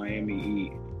and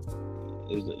Miami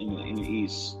is in the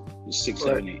East, the 6,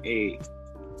 7, and 8,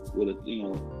 with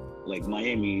like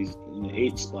Miami's in the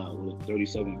 8th spot with a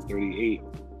 37-38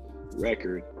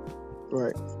 record,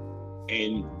 right?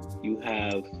 And you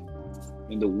have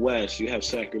in the West, you have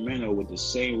Sacramento with the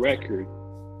same record,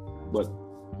 but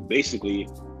basically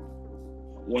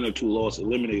 1 or 2 losses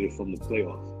eliminated from the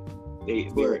playoff.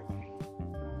 They're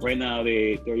right now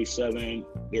they're 37.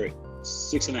 They're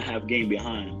 6.5 game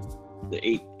behind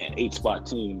the 8 spot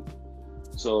team.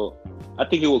 So I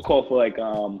think it would call for like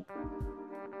a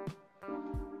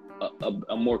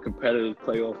more competitive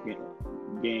playoff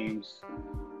games,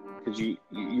 because you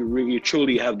really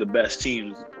truly have the best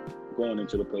teams going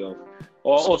into the playoff.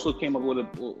 Also came up with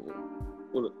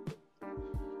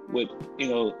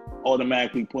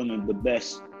automatically putting the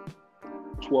best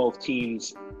 12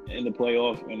 teams in the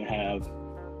playoff, and have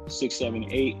 6, 7,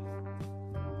 8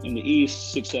 in the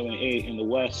East, 6, 7, 8 in the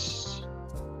West.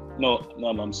 No,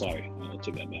 I'm sorry. I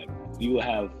took that back. You will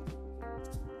have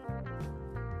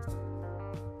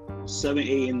 7,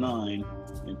 8, and 9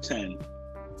 and 10,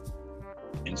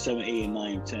 and 7, 8, and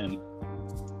 9 and 10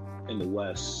 in the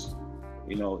West.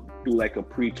 Do like a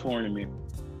pre-tournament,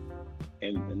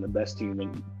 and the best team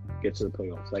then get to the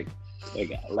playoffs. Like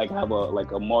have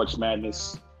a March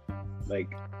Madness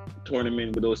like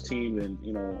tournament with those teams, and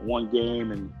one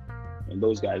game, and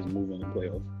those guys move in the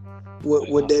playoffs.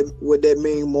 Would that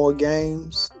mean more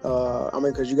games? I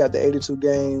mean, because you got the 82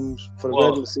 games for the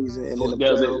regular season, and then the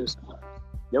playoffs.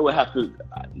 They will have to,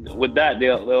 with that,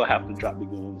 they'll have to drop the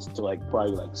games to like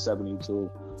probably like 72,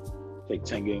 take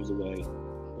 10 games away.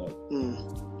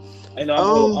 And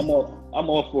I'm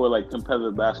all for like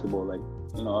competitive basketball. Like,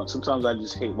 sometimes I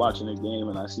just hate watching a game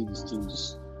and I see this team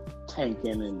just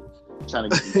tanking and trying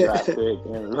to get the draft pick,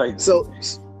 and like so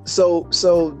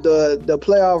the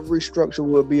playoff restructure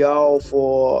will be all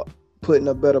for putting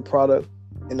a better product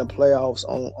in the playoffs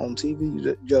on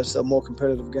TV, just a more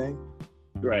competitive game.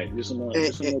 Right, just a more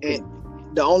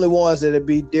the only ones that'll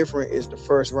be different is the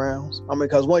first rounds. I mean,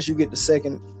 because once you get the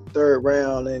second, third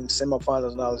round and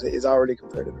semifinals and all this, it's already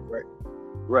competitive, right?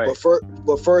 Right.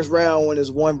 But first round, when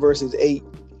it's 1 versus 8,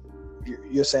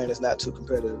 you're saying it's not too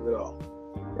competitive at all.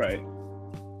 Right.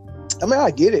 I mean,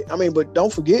 I get it. I mean, but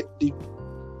don't forget the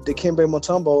Dikembe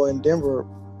Mutombo in Denver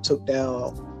took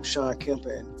down Sean Kemp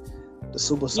and the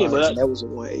Supersonics, and that was a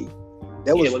 1-8.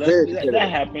 That was very competitive.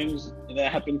 That happens. And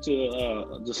that happened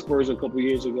to the Spurs a couple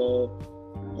years ago.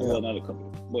 Yeah. Well, not a couple,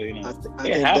 but it happens.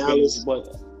 Dallas,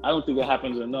 but I don't think it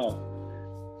happens enough.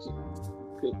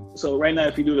 So right now,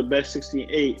 if you do the best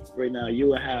 16-8, right now you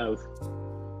will have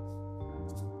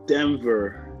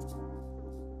Denver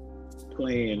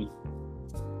playing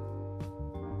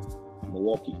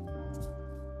Milwaukee,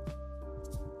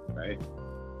 right?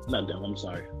 Not Denver. I'm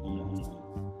sorry.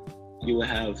 You will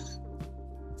have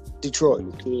Detroit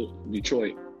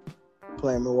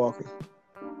playing Milwaukee.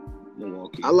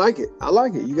 I like it.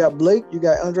 You got Blake. You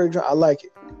got Andre. I like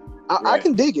it. I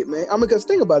can dig it, man. I mean, because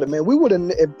think about it, man. We would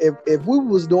have if we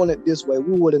was doing it this way,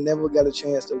 we would have never got a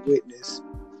chance to witness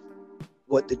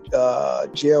what the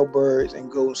Jailbirds and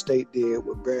Golden State did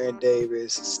with Baron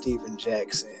Davis, Steven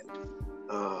Jackson,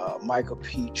 Michael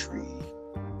Petrie,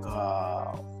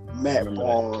 Matt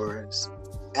Barnes,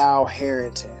 Al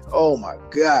Harrington. Oh my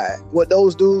God, what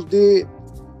those dudes did!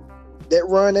 That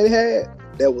run they had,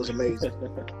 that was amazing.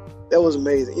 That was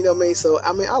amazing. You know what I mean? So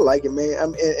I mean, I like it, man.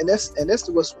 And that's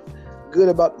what's good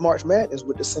about March Madness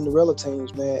with the Cinderella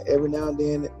teams, man. Every now and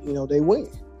then, they win.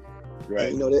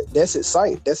 Right. And, that's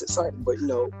exciting. But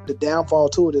the downfall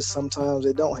to it is sometimes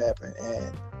it don't happen,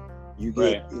 and you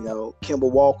get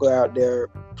Kemba Walker out there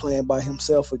playing by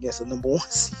himself against a number 1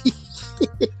 seed.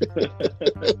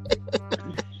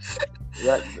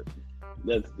 That's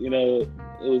it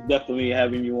was definitely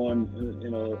having you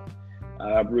on.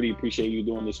 I really appreciate you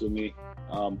doing this with me.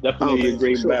 Definitely a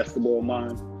great basketball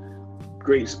mind,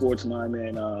 great sports mind,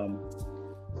 man.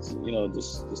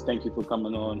 Just thank you for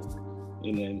coming on,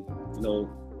 and then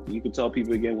you can tell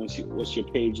people again what your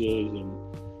page is, and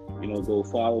go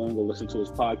follow him, go listen to his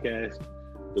podcast.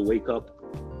 the Wake Up.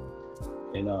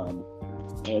 And I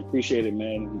appreciate it,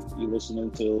 man. You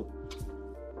listening to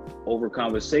Over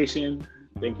Conversation.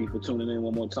 Thank you for tuning in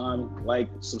one more time. Like,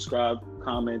 subscribe,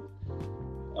 comment.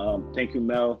 Thank you,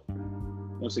 Mel.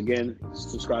 Once again,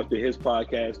 subscribe to his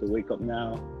podcast, The Wake Up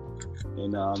Now.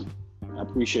 And I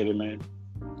appreciate it, man.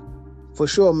 For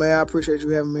sure, man. I appreciate you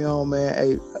having me on, man.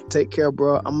 Hey, take care,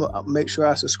 bro. I'm gonna make sure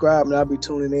I subscribe and I'll be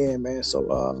tuning in, man.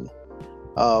 So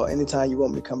anytime you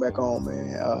want me to come back on,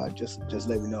 man, just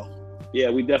let me know. Yeah,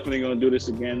 we definitely gonna do this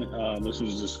again. This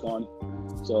was just fun.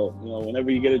 So, whenever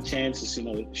you get a chance, just,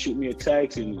 shoot me a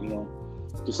text, and,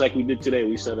 just like we did today,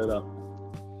 we set it up.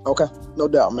 Okay, no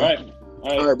doubt, man.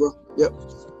 All right, bro. Yep.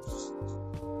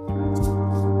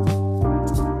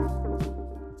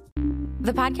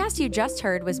 The podcast you just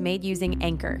heard was made using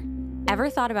Anchor. Ever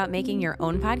thought about making your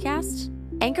own podcast?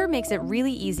 Anchor makes it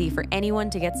really easy for anyone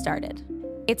to get started.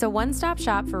 It's a one-stop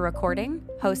shop for recording,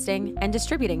 hosting, and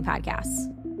distributing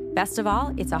podcasts. Best of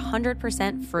all, it's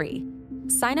 100% free.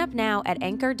 Sign up now at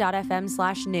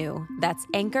anchor.fm/new. That's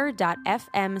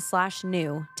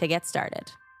anchor.fm/new to get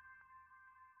started.